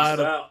 A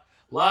lot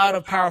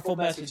of powerful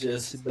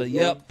messages. But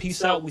yep,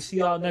 peace out. We see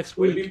y'all next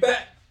week. We'll be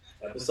back.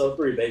 Episode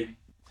 3, baby.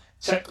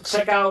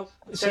 Check out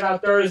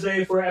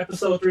Thursday for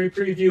episode 3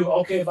 preview.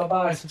 Okay,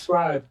 bye-bye.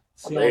 Subscribe.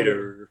 See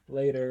Later.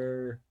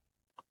 Later.